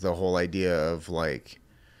know is the whole idea of like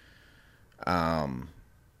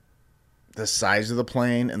the size of the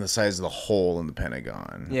plane and the size of the hole in the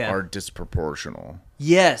Pentagon are disproportional.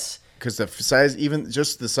 Yes. Because the size, even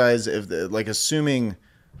just the size of the, like, assuming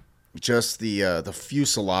just the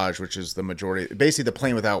fuselage, which is the majority, basically the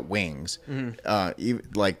plane without wings,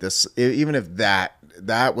 like this, even if that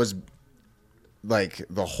was like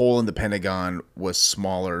the hole in the Pentagon was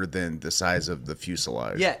smaller than the size of the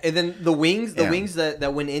fuselage. Yeah, and then the wings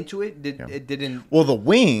that went into it, it didn't. Well, the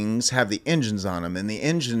wings have the engines on them, and the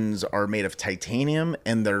engines are made of titanium,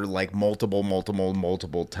 and they're like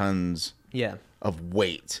multiple tons of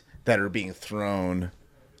weight that are being thrown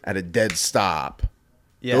at a dead stop.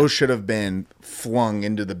 Yeah. Those should have been flung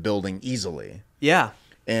into the building easily. Yeah.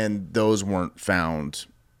 And those weren't found,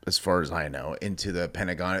 as far as I know, into the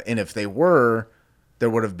Pentagon. And if they were,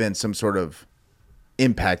 there would have been some sort of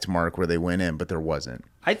impact mark where they went in, but there wasn't.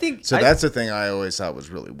 That's the thing I always thought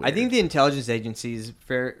was really weird. I think the intelligence agencies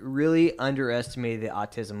really underestimated the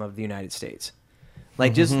autism of the United States.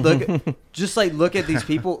 Like, just look at these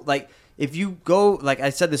people. Like, if you go, like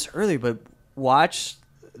I said this earlier, but watch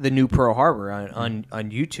the new Pearl Harbor on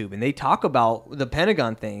YouTube, and they talk about the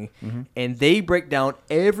Pentagon thing, and they break down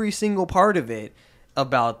every single part of it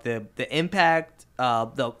about the impact,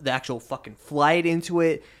 the actual fucking flight into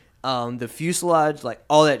it, the fuselage, like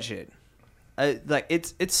all that shit. Like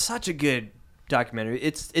it's such a good documentary.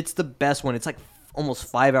 It's the best one. It's like almost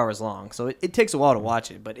 5 hours long, so it takes a while to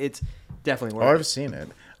watch it, but it's definitely worth it. I've seen it.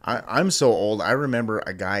 I'm so old. I remember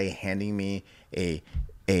a guy handing me a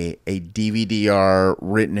DVD-R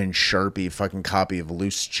written in Sharpie fucking copy of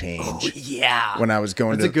Loose Change. Oh, yeah. When I was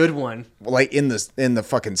going That's a good one. Like in the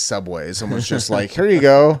fucking subway. Someone's just like, here you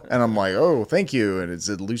go. And I'm like, oh, thank you. And it's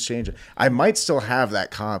a Loose Change. I might still have that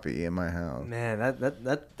copy in my house. Man,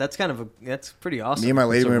 that's kind of that's pretty awesome. Me and my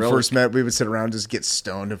lady, when we first met, we would sit around, just get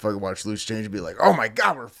stoned and fucking watch Loose Change and be like, oh my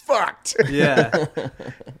God, we're fucked. Yeah.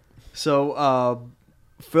 So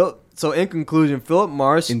in conclusion, Philip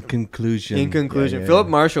Marshall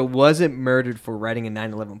wasn't murdered for writing a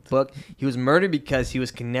 9/11 book. He was murdered because he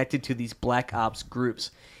was connected to these black ops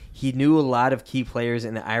groups. He knew a lot of key players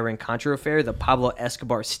in the Iran-Contra affair, the Pablo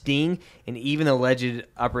Escobar sting, and even alleged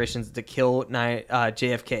operations to kill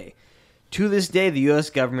JFK. To this day, the U.S.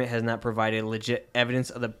 government has not provided legit evidence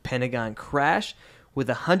of the Pentagon crash. With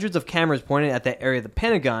the hundreds of cameras pointed at that area of the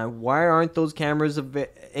Pentagon, why aren't those cameras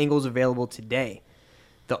angles available today?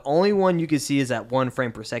 The only one you can see is that 1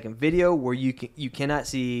 frame per second video where you cannot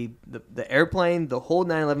see the airplane. The whole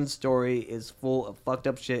 9/11 story is full of fucked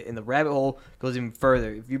up shit, and the rabbit hole goes even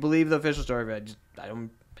further. If you believe the official story, I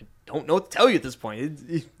don't know what to tell you at this point.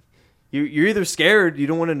 You're either scared, you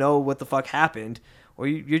don't want to know what the fuck happened, or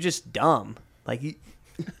you're just dumb. Like,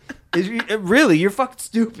 really, you're fucking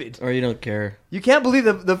stupid. Or you don't care. You can't believe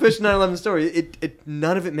the official 9/11 story.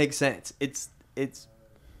 None of it makes sense.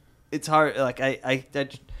 It's hard. Like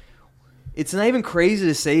it's not even crazy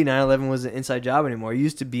to say 9/11 was an inside job anymore. It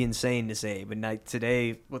used to be insane to say, but now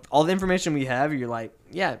today, with all the information we have, you're like,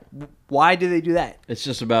 yeah, why did they do that? It's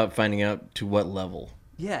just about finding out to what level.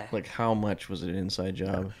 Yeah. Like, how much was it an inside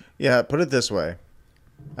job? Yeah, put it this way.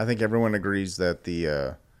 I think everyone agrees that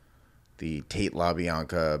the Tate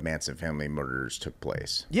LaBianca Manson family murders took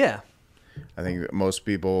place. Yeah. I think most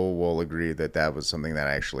people will agree that was something that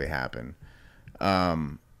actually happened.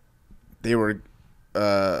 They were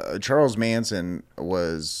Charles Manson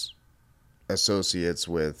was associates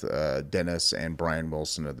with Dennis and Brian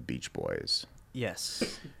Wilson of the Beach Boys.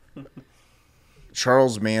 Yes.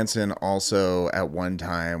 Charles Manson also at one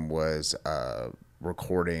time was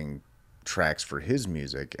recording tracks for his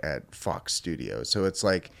music at Fox Studios. So it's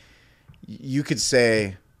like you could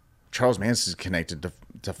say Charles Manson is connected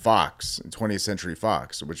to Fox, 20th Century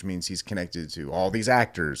Fox, which means he's connected to all these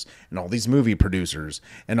actors and all these movie producers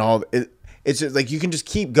and all. It's just like you can just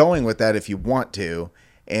keep going with that if you want to,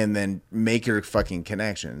 and then make your fucking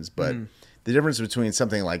connections. But the difference between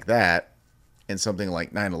something like that and something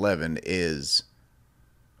like 9/11 is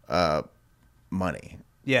money.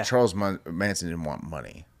 Yeah, Charles Manson didn't want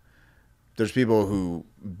money. There's people who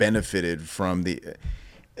benefited from the.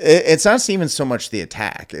 It's not even so much the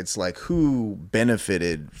attack. It's like who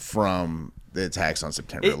benefited from the attacks on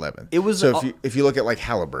September 11th. It was so if you look at like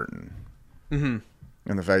Halliburton,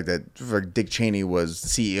 And the fact that Dick Cheney was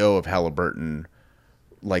CEO of Halliburton,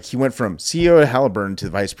 like he went from CEO of Halliburton to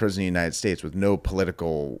the Vice President of the United States with no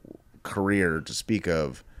political career to speak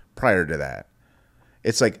of prior to that.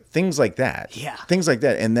 It's like things like that. Yeah. Things like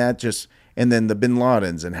that. And then the Bin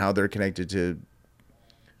Ladens and how they're connected to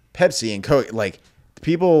Pepsi and Coke. Like,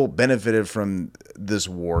 people benefited from this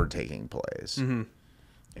war taking place. Mm-hmm.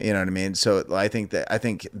 You know what I mean? So I think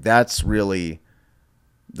that's really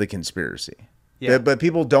the conspiracy. Yeah. But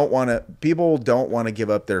people don't want to give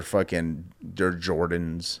up their Jordans,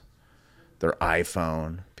 their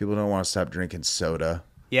iPhone. People don't want to stop drinking soda.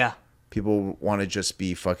 Yeah. People want to just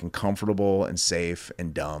be fucking comfortable and safe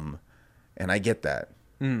and dumb. And I get that.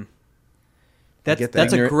 Mm. That's a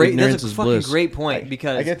fucking great point,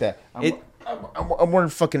 because I get that. I'm wearing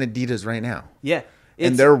fucking Adidas right now. Yeah.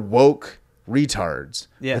 And they're woke retards.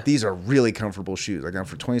 Yeah. But these are really comfortable shoes. I got them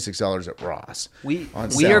for $26 at Ross. We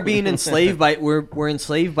are being enslaved by we're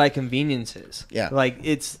enslaved by conveniences. Yeah. Like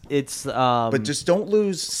it's But just don't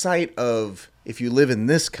lose sight of, if you live in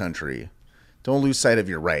this country, don't lose sight of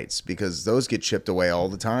your rights, because those get chipped away all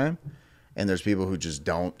the time, and there's people who just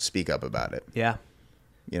don't speak up about it. Yeah.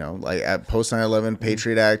 You know, like at post 9/11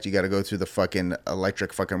 Patriot Act, you got to go through the fucking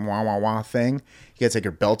electric fucking wah wah wah thing. You got to take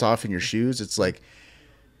your belt off in your shoes. It's like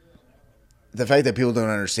the fact that people don't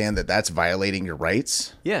understand that that's violating your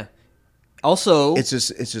rights. Yeah. Also, it's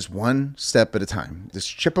just one step at a time.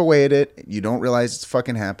 Just chip away at it. You don't realize it's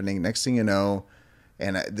fucking happening. Next thing you know,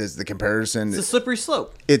 and there's the comparison. It's a slippery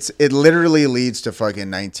slope. It literally leads to fucking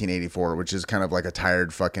 1984, which is kind of like a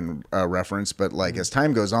tired fucking reference. But like as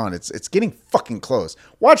time goes on, it's getting fucking close.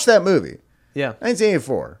 Watch that movie. Yeah.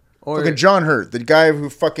 1984. Or fucking John Hurt, the guy who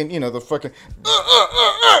fucking, the fucking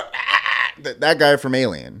that guy from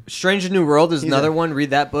Alien. Strange New World is another one. Read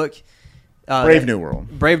that book. Brave New World.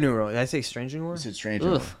 Brave New World. Did I say Strange New World? You said Strange New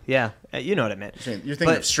World. Yeah. You know what I meant. You're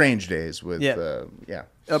thinking of Strange Days with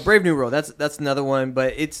Brave New World. That's another one,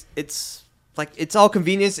 but it's like it's all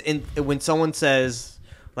convenience. And when someone says,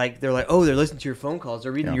 like, they're like, oh, they're listening to your phone calls,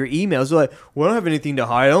 they're reading your emails, they're like, well, I don't have anything to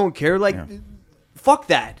hide. I don't care. Like, fuck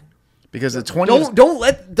that. Because the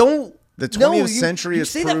 20th the 20th century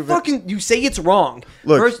is proven. You say it's wrong.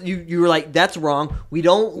 Look, first you were like, that's wrong. We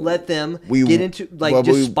don't let them get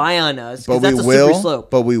into spy on us, because that's a slippery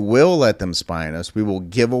slope. But we will let them spy on us. We will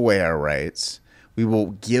give away our rights. We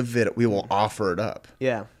will offer it up.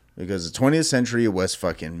 Yeah. Because the 20th century was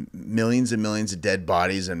fucking millions and millions of dead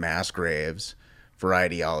bodies and mass graves for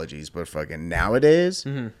ideologies. But fucking nowadays,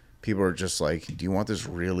 people are just like, do you want this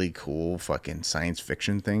really cool fucking science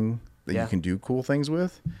fiction thing that you can do cool things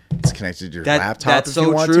with? It's connected to your laptop. That's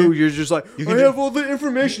so true. You're just like, I have all the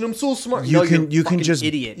information. I'm so smart. You can just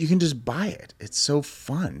idiot. You can just buy it. It's so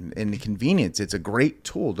fun and convenience. It's a great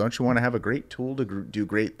tool. Don't you want to have a great tool to do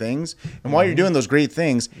great things? And while you're doing those great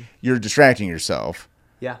things, you're distracting yourself.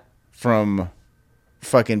 Yeah. From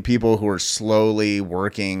fucking people who are slowly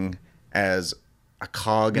working as a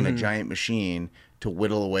cog in a giant machine to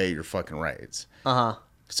whittle away your fucking rights.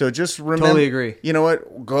 So just remember. Totally agree. You know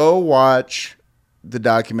what? Go watch the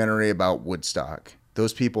documentary about Woodstock.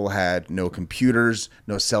 Those people had no computers,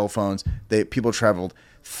 no cell phones. People traveled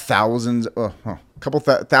thousands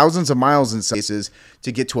of miles in some cases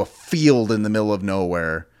to get to a field in the middle of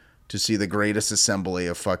nowhere to see the greatest assembly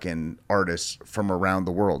of fucking artists from around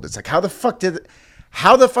the world. It's like, how the fuck did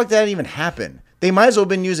that even happen? They might as well have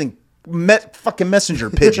been using fucking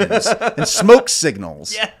messenger pigeons and smoke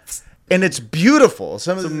signals. Yes. And it's beautiful. It's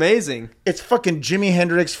amazing. It's fucking Jimi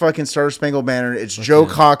Hendrix fucking Star Spangled Banner. It's Joe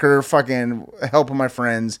Cocker fucking Helping My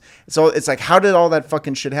Friends. It's like, how did all that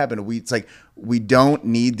fucking shit happen? It's like, we don't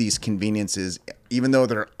need these conveniences, even though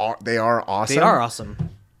they are awesome. They are awesome.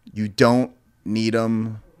 You don't need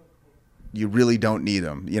them. You really don't need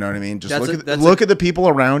them. You know what I mean? Just look at the people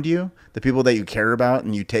around you, the people that you care about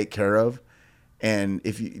and you take care of. And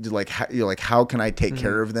if you're like, how can I take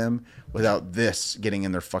care of them without this getting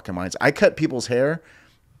in their fucking minds? I cut people's hair.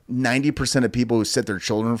 90% of people who sit their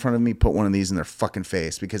children in front of me put one of these in their fucking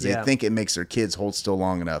face because they think it makes their kids hold still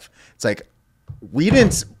long enough. It's like,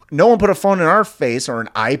 no one put a phone in our face or an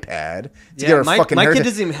iPad to get our fucking hair. My kid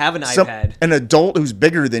doesn't even have an iPad. An adult who's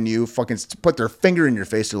bigger than you fucking put their finger in your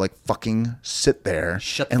face. They're like, fucking sit there.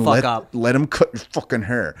 Shut the fuck up. Let them cut your fucking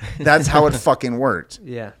hair. That's how it fucking worked.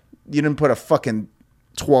 Yeah. You didn't put a fucking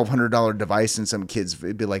 $1,200 device in some kids.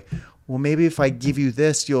 It'd be like, well, maybe if I give you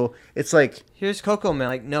this, it's like, here's Coco Melon.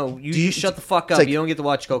 Like, no, you shut the fuck up. Like, you don't get to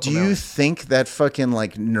watch Coco Melon. Do you think that fucking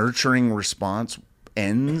like nurturing response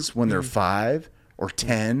ends when they're 5 or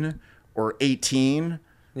 10 or 18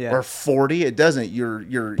 or 40? It doesn't.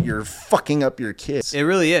 You're fucking up your kids. It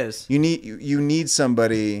really is. You need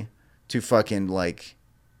somebody to fucking like,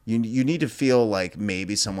 you need to feel like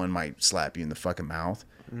maybe someone might slap you in the fucking mouth.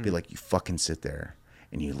 Be like, you fucking sit there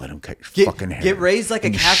and you let them cut your fucking hair. Get raised like a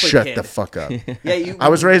Catholic shut kid. the fuck up. Yeah, I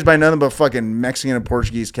was raised by nothing but fucking Mexican and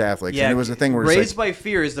Portuguese Catholics. Yeah, and it was a thing where raised it's like, by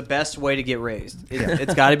fear is the best way to get raised.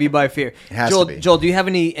 It's got to be by fear. It has Joel, to be. Joel, do you have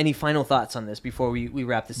any final thoughts on this before we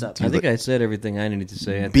wrap this up? I think I said everything I needed to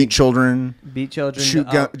say. beat children, Beat children. shoot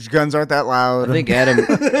guns aren't that loud. I think Adam.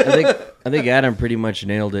 I think Adam pretty much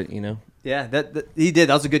nailed it. You know, Yeah, that he did.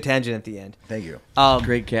 That was a good tangent at the end. Thank you.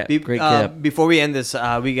 great cap. Before we end this,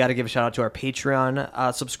 we got to give a shout out to our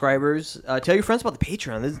Patreon subscribers. Tell your friends about the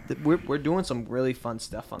Patreon. We're doing some really fun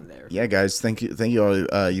stuff on there. Yeah, guys, thank you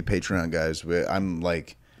all you Patreon guys. I'm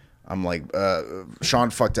like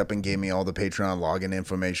Sean fucked up and gave me all the Patreon login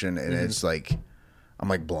information, and it's like I'm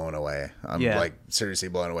like blown away. I'm like seriously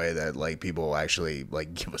blown away that like people actually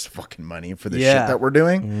like give us fucking money for the shit that we're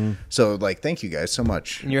doing. So like, thank you guys so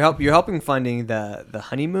much. And you're helping funding the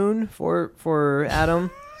honeymoon for Adam.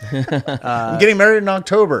 I'm getting married in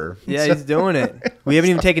October. Yeah, he's doing it. We haven't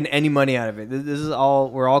even taken any money out of it. This is all,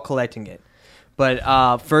 we're all collecting it. But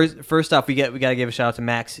first off, we got to give a shout out to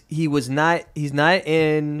Max. He's not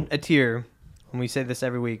in a tier. And we say this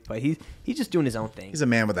every week, but he's just doing his own thing. He's a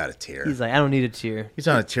man without a tier. He's like, I don't need a tier. He's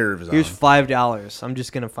on a tier of his Here's own. $5. I'm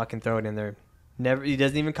just gonna fucking throw it in there. He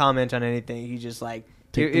doesn't even comment on anything. He just like,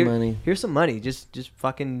 Take the money. Here's some money. Just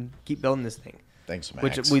fucking keep building this thing. Thanks,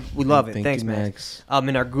 Max. Which we love it. Thank Thanks, you, Max.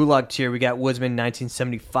 In our Gulag tier, we got Woodsman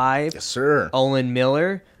 1975. Yes, sir. Olin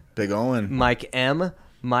Miller, Big Owen. Mike M,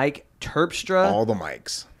 Mike Terpstra, All the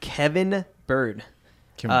mics. Kevin Bird,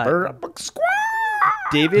 Squad.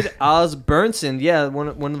 David Osburnson. Yeah, one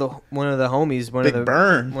of the homies. Big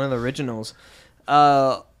Burn. One of the originals.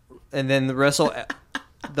 And then the Wrestle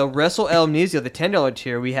Amnesia, the $10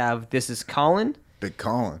 tier. We have This Is Colin, Big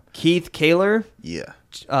Colin. Keith Kaler, Yeah.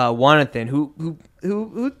 Jonathan, who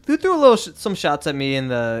threw some shots at me in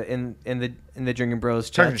the Drinking Bros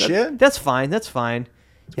chat. Talking shit? That's fine. That's fine.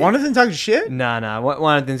 Is Jonathan talking shit? Nah.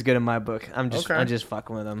 Jonathan's good in my book. I'm just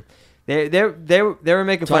fucking with him. They were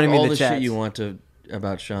making Talk fun of me all in the the chat. shit you want to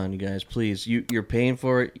about Sean, you guys. Please, you're paying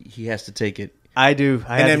for it. He has to take it. I do.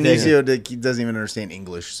 And Amnesio doesn't even understand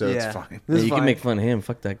English, so it's fine. This is You fine. can make fun of him.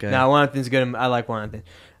 Fuck that guy. No, Jonathan's good. I like Jonathan.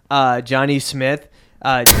 Johnny Smith,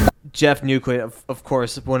 Jeff Newquist, of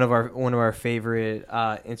course, one of our favorite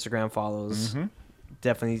Instagram follows. Mm-hmm.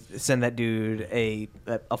 Definitely send that dude a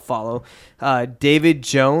follow. David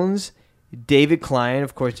Jones, David Klein,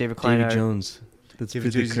 of course. David Klein. Davy Jones. That's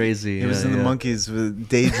pretty crazy. He was in the Monkeys with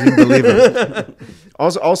Daydream Believer.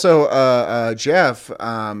 Also, Jeff,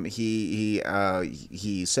 he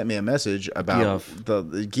sent me a message about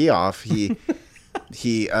the Geoff. He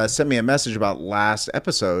sent me a message about last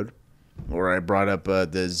episode where I brought up the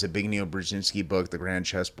Zbigniew Brzezinski book, The Grand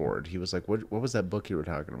Chessboard. He was like, "What was that book you were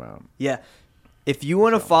talking about?" Yeah, if you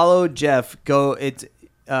want to follow Jeff, go. It's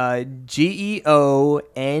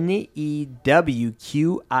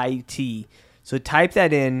GeonewQuit. So type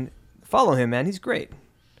that in. Follow him, man. He's great.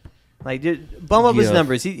 Like, bump up his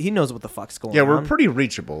numbers. He knows what the fuck's going on. Yeah, we're pretty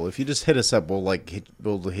reachable. If you just hit us up, we'll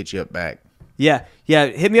hit you up back. Yeah.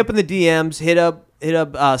 Hit me up in the DMs. Hit up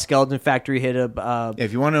Skeleton Factory. Hit up.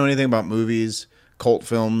 If you want to know anything about movies, cult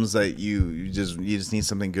films that you just need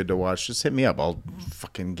something good to watch, just hit me up. I'll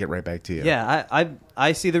fucking get right back to you. Yeah,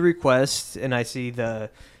 I see the requests and I see the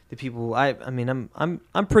people. I mean,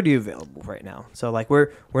 I'm pretty available right now. So like we're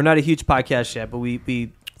not a huge podcast yet, but we're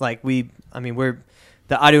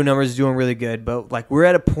the audio numbers are doing really good, but like we're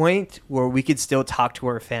at a point where we could still talk to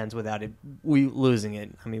our fans without we losing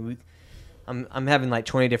it. I mean, I'm having like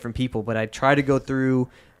 20 different people, but I try to go through,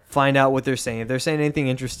 find out what they're saying. If they're saying anything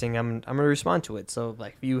interesting, I'm gonna respond to it. So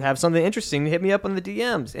like if you have something interesting, hit me up on the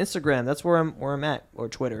DMs, Instagram. That's where I'm at, or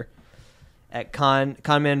Twitter at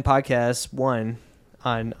Conman Podcast 1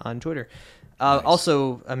 on Twitter. Nice.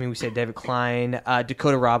 Also, I mean, we said David Klein,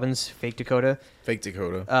 Dakota Robbins, Fake Dakota,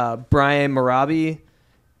 Brian Marabi,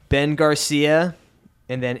 Ben Garcia,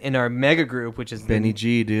 and then in our mega group, which is Benny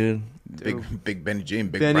G, dude. Big Benny G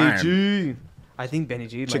and Big Benny Brian. G. I think Benny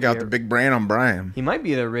G. Check out the big brand on Brian. He might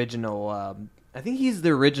be the original. I think he's the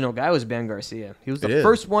original guy. Was Ben Garcia? He was the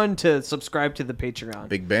first one to subscribe to the Patreon.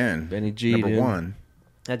 Big Ben, Benny G, number one.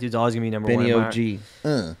 That dude's always gonna be number Benny one. Benny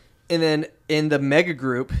OG. And then in the mega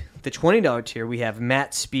group, the $20 tier, we have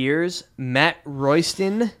Matt Spears, Matt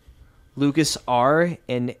Royston, Lucas R,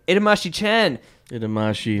 and Itamashi Chen.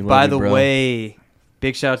 Itamashi, by the way,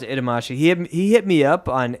 big shout out to Itamashi. He hit me up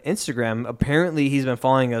on Instagram. Apparently, he's been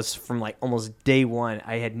following us from like almost day one.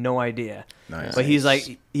 I had no idea. Nice. But he's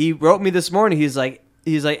like, he wrote me this morning. He's like,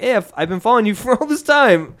 hey, I've been following you for all this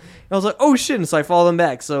time. I was like, oh shit, and so I followed him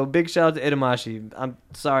back. So big shout out to Itamashi. I'm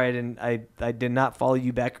sorry I did not follow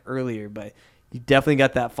you back earlier, but you definitely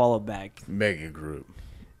got that follow back. Mega group.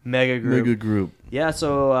 Yeah,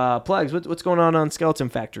 so Plugs, what's going on Skeleton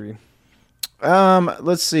Factory?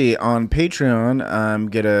 Let's see. On Patreon, I'm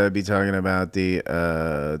gonna be talking about the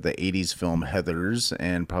 80s film Heathers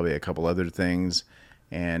and probably a couple other things.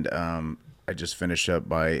 And I just finished up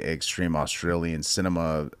my Extreme Australian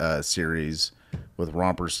Cinema series with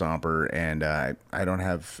Romper Stomper, and I don't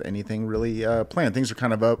have anything really planned. Things are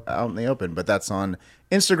kind of out in the open, but that's on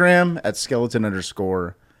Instagram at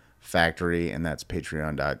skeleton_factory, and that's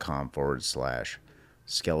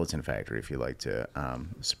patreon.com/skeleton factory if you'd like to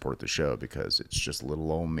support the show, because it's just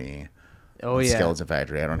little old me. Oh, yeah. Skeleton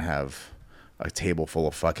Factory. I don't have a table full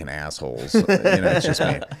of fucking assholes. It's just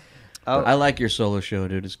me. I like your solo show,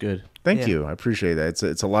 dude. It's good. Thank you. I appreciate that.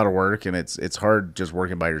 It's a lot of work, and it's hard just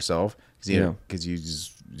working by yourself because you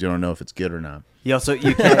don't know if it's good or not.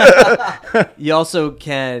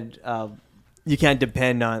 You can't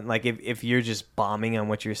depend on, like, if you're just bombing on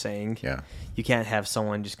what you're saying. Yeah. You can't have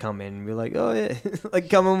someone just come in and be like, oh yeah, like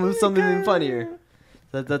come in with something funnier.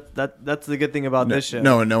 That's the good thing about this show.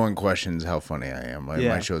 No one questions how funny I am.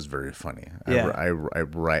 My show is very funny. Yeah.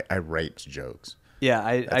 I write jokes.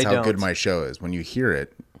 Yeah, That's how good my show is. When you hear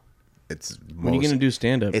it, when are you gonna do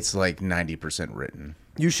stand up? It's like 90% written.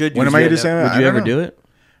 You should. When am I gonna do stand up? Would you ever do it?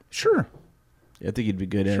 Sure. I think you'd be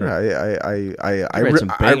good at it. I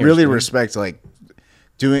bangers, really dude. respect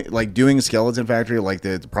doing Skeleton Factory, like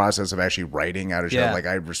the process of actually writing out a show. Yeah. Like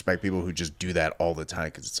I respect people who just do that all the time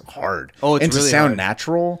because it's hard. Oh, it's and really to sound hard.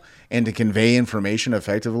 natural and to convey information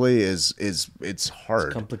effectively is hard.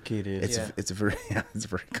 It's complicated. It's very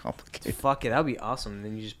complicated. Fuck it, that would be awesome.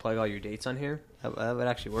 Then you just plug all your dates on here. That would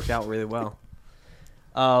actually work out really well.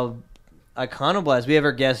 Iconoblast. We have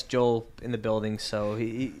our guest Joel in the building, so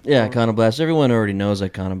Iconoblast. Everyone already knows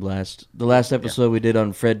Iconoblast. The last episode we did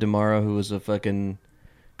on Fred DeMaro, who was a fucking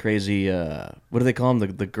crazy. What do they call him? The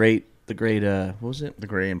great. What was it? The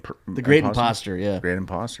great imposter. Yeah, great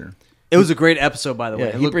imposter. It was a great episode, by the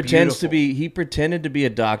way. Yeah, he pretended to be a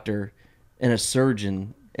doctor and a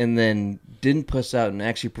surgeon, and then didn't puss out and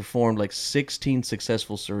actually performed like 16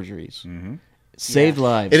 successful surgeries. Mm-hmm. Saved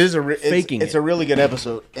lives. It is it's a really good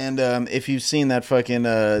episode. And if you've seen that fucking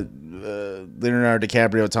Leonardo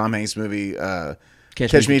DiCaprio Tom Hanks movie,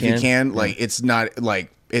 Catch Me If You Can, like it's not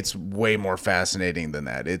like it's way more fascinating than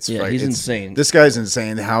that. He's insane. This guy's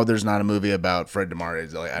insane. How there's not a movie about Fred DeMar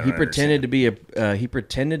is like he pretended to be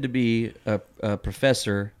a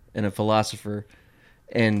professor and a philosopher,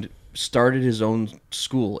 and started his own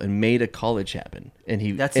school and made a college happen. And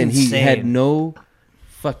he had no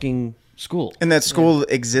fucking school. And that school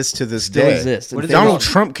exists to this day. Exists. Donald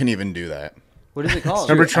Trump can even do that. What is it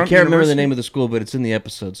called? I can't remember the name of the school, but it's in the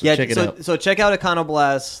episode. So check it out. So check out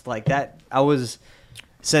Iconoblast. Like that, I was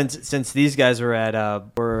since these guys were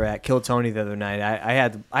at Kill Tony the other night. I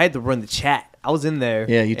had to run the chat. I was in there.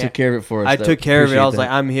 Yeah, you took care of it for us. I took care of it. I was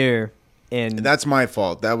like, I'm here. And that's my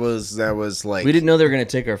fault. That was like we didn't know they were going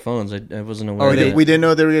to take our phones. I wasn't aware. We didn't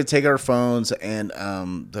know they were going to take our phones, and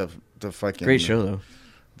the fucking great show though.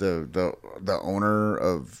 The owner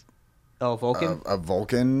of Vulcan of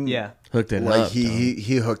Vulcan hooked it like up.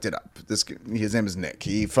 He hooked it up. His name is Nick.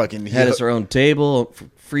 He had us our own table,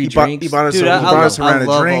 free drinks. He bought us a round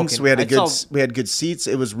of drinks. Vulcan. We had good seats.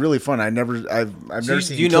 It was really fun. I've never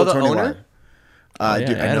seen. Do you know the owner?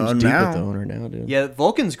 Dude, I know him now. The owner now, dude. Yeah,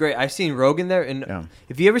 Vulcan's great. I've seen Rogan there, and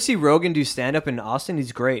if you ever see Rogan do stand up in Austin,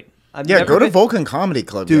 he's great. Go to Vulcan Comedy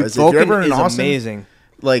Club, dude. Guys. Vulcan if you're ever in is Austin, amazing.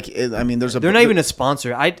 Like, there's they're not even a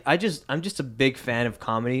sponsor. I'm just a big fan of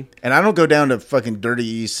comedy. And I don't go down to fucking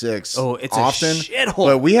Dirty E6. Oh, it's often, a shithole.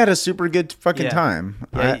 But we had a super good fucking time.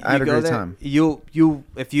 Yeah, I had a great time.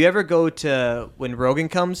 If you ever go to when Rogan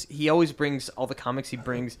comes, he always brings all the comics he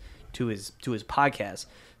brings to his podcast.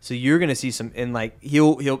 So you're gonna see some, and like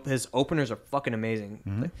his openers are fucking amazing.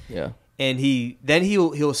 Mm-hmm. Yeah. And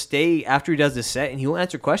he'll stay after he does the set, and he'll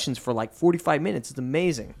answer questions for like 45 minutes. It's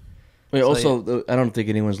amazing. Wait, I don't think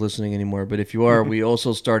anyone's listening anymore, but if you are, we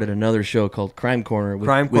also started another show called Crime Corner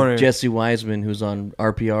with Jesse Wiseman, who's on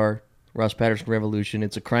RPR, Ross Patterson Revolution.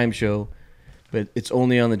 It's a crime show, but it's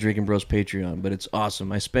only on the Drinking Bros Patreon, but it's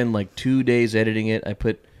awesome. I spend like 2 days editing it.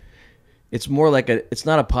 It's more like it's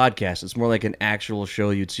not a podcast. It's more like an actual show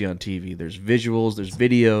you'd see on TV. There's visuals, there's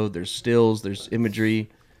video, there's stills, there's imagery,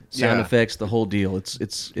 sound effects, the whole deal. It's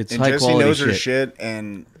and high Jesse quality knows shit. her shit,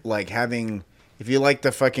 and like having. If you like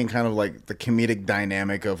the fucking kind of like the comedic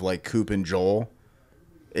dynamic of like Coop and Joel,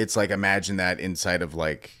 it's like imagine that inside of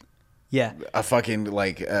like a fucking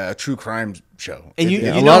like a true crime show. And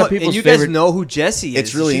a lot of people's you guys favorite- know who Jessie is.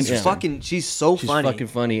 It's really she's interesting. She's so She's funny. fucking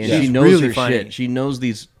funny, and Yeah. she She's knows really her funny. shit. She knows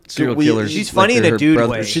these serial We- killers. She's like funny in they're a her dude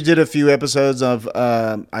brothers. way. She did a few episodes of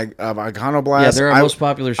Iconoblast. Yeah, they're our most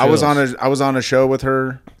popular I was shows. on a show with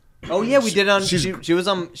her. Oh yeah, we did on. She's- She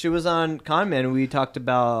was on Con Man. We talked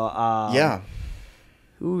about. Yeah,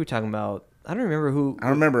 Who were we talking about? I don't remember who. I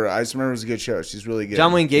remember. I just remember it was a good show. She's really good.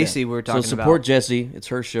 John Wayne Gacy. We were So talking support about. Jessie. It's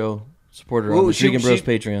her show. Support her Ooh, on the Vegan Bros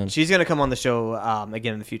Patreon. She's gonna come on the show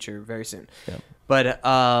again in the future, very soon. Yeah. But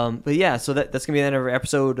yeah, so that's gonna be the end of our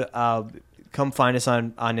episode. Come find us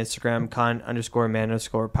on Instagram,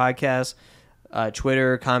 con_man_podcast,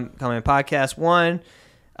 Twitter, Conman Podcast 1.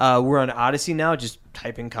 We're on Odyssey now. Just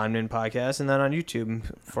type in Conman Podcast, and then on YouTube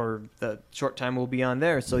for the short time we'll be on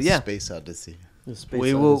there. So yeah, Space Odyssey.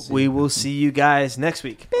 we will see you guys next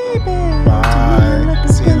week. Bye.